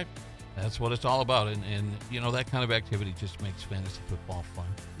 Right. That's what it's all about, and that kind of activity just makes fantasy football fun.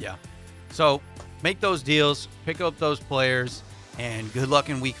 Yeah. So make those deals, pick up those players, and good luck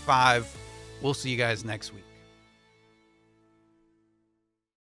in week 5. We'll see you guys next week.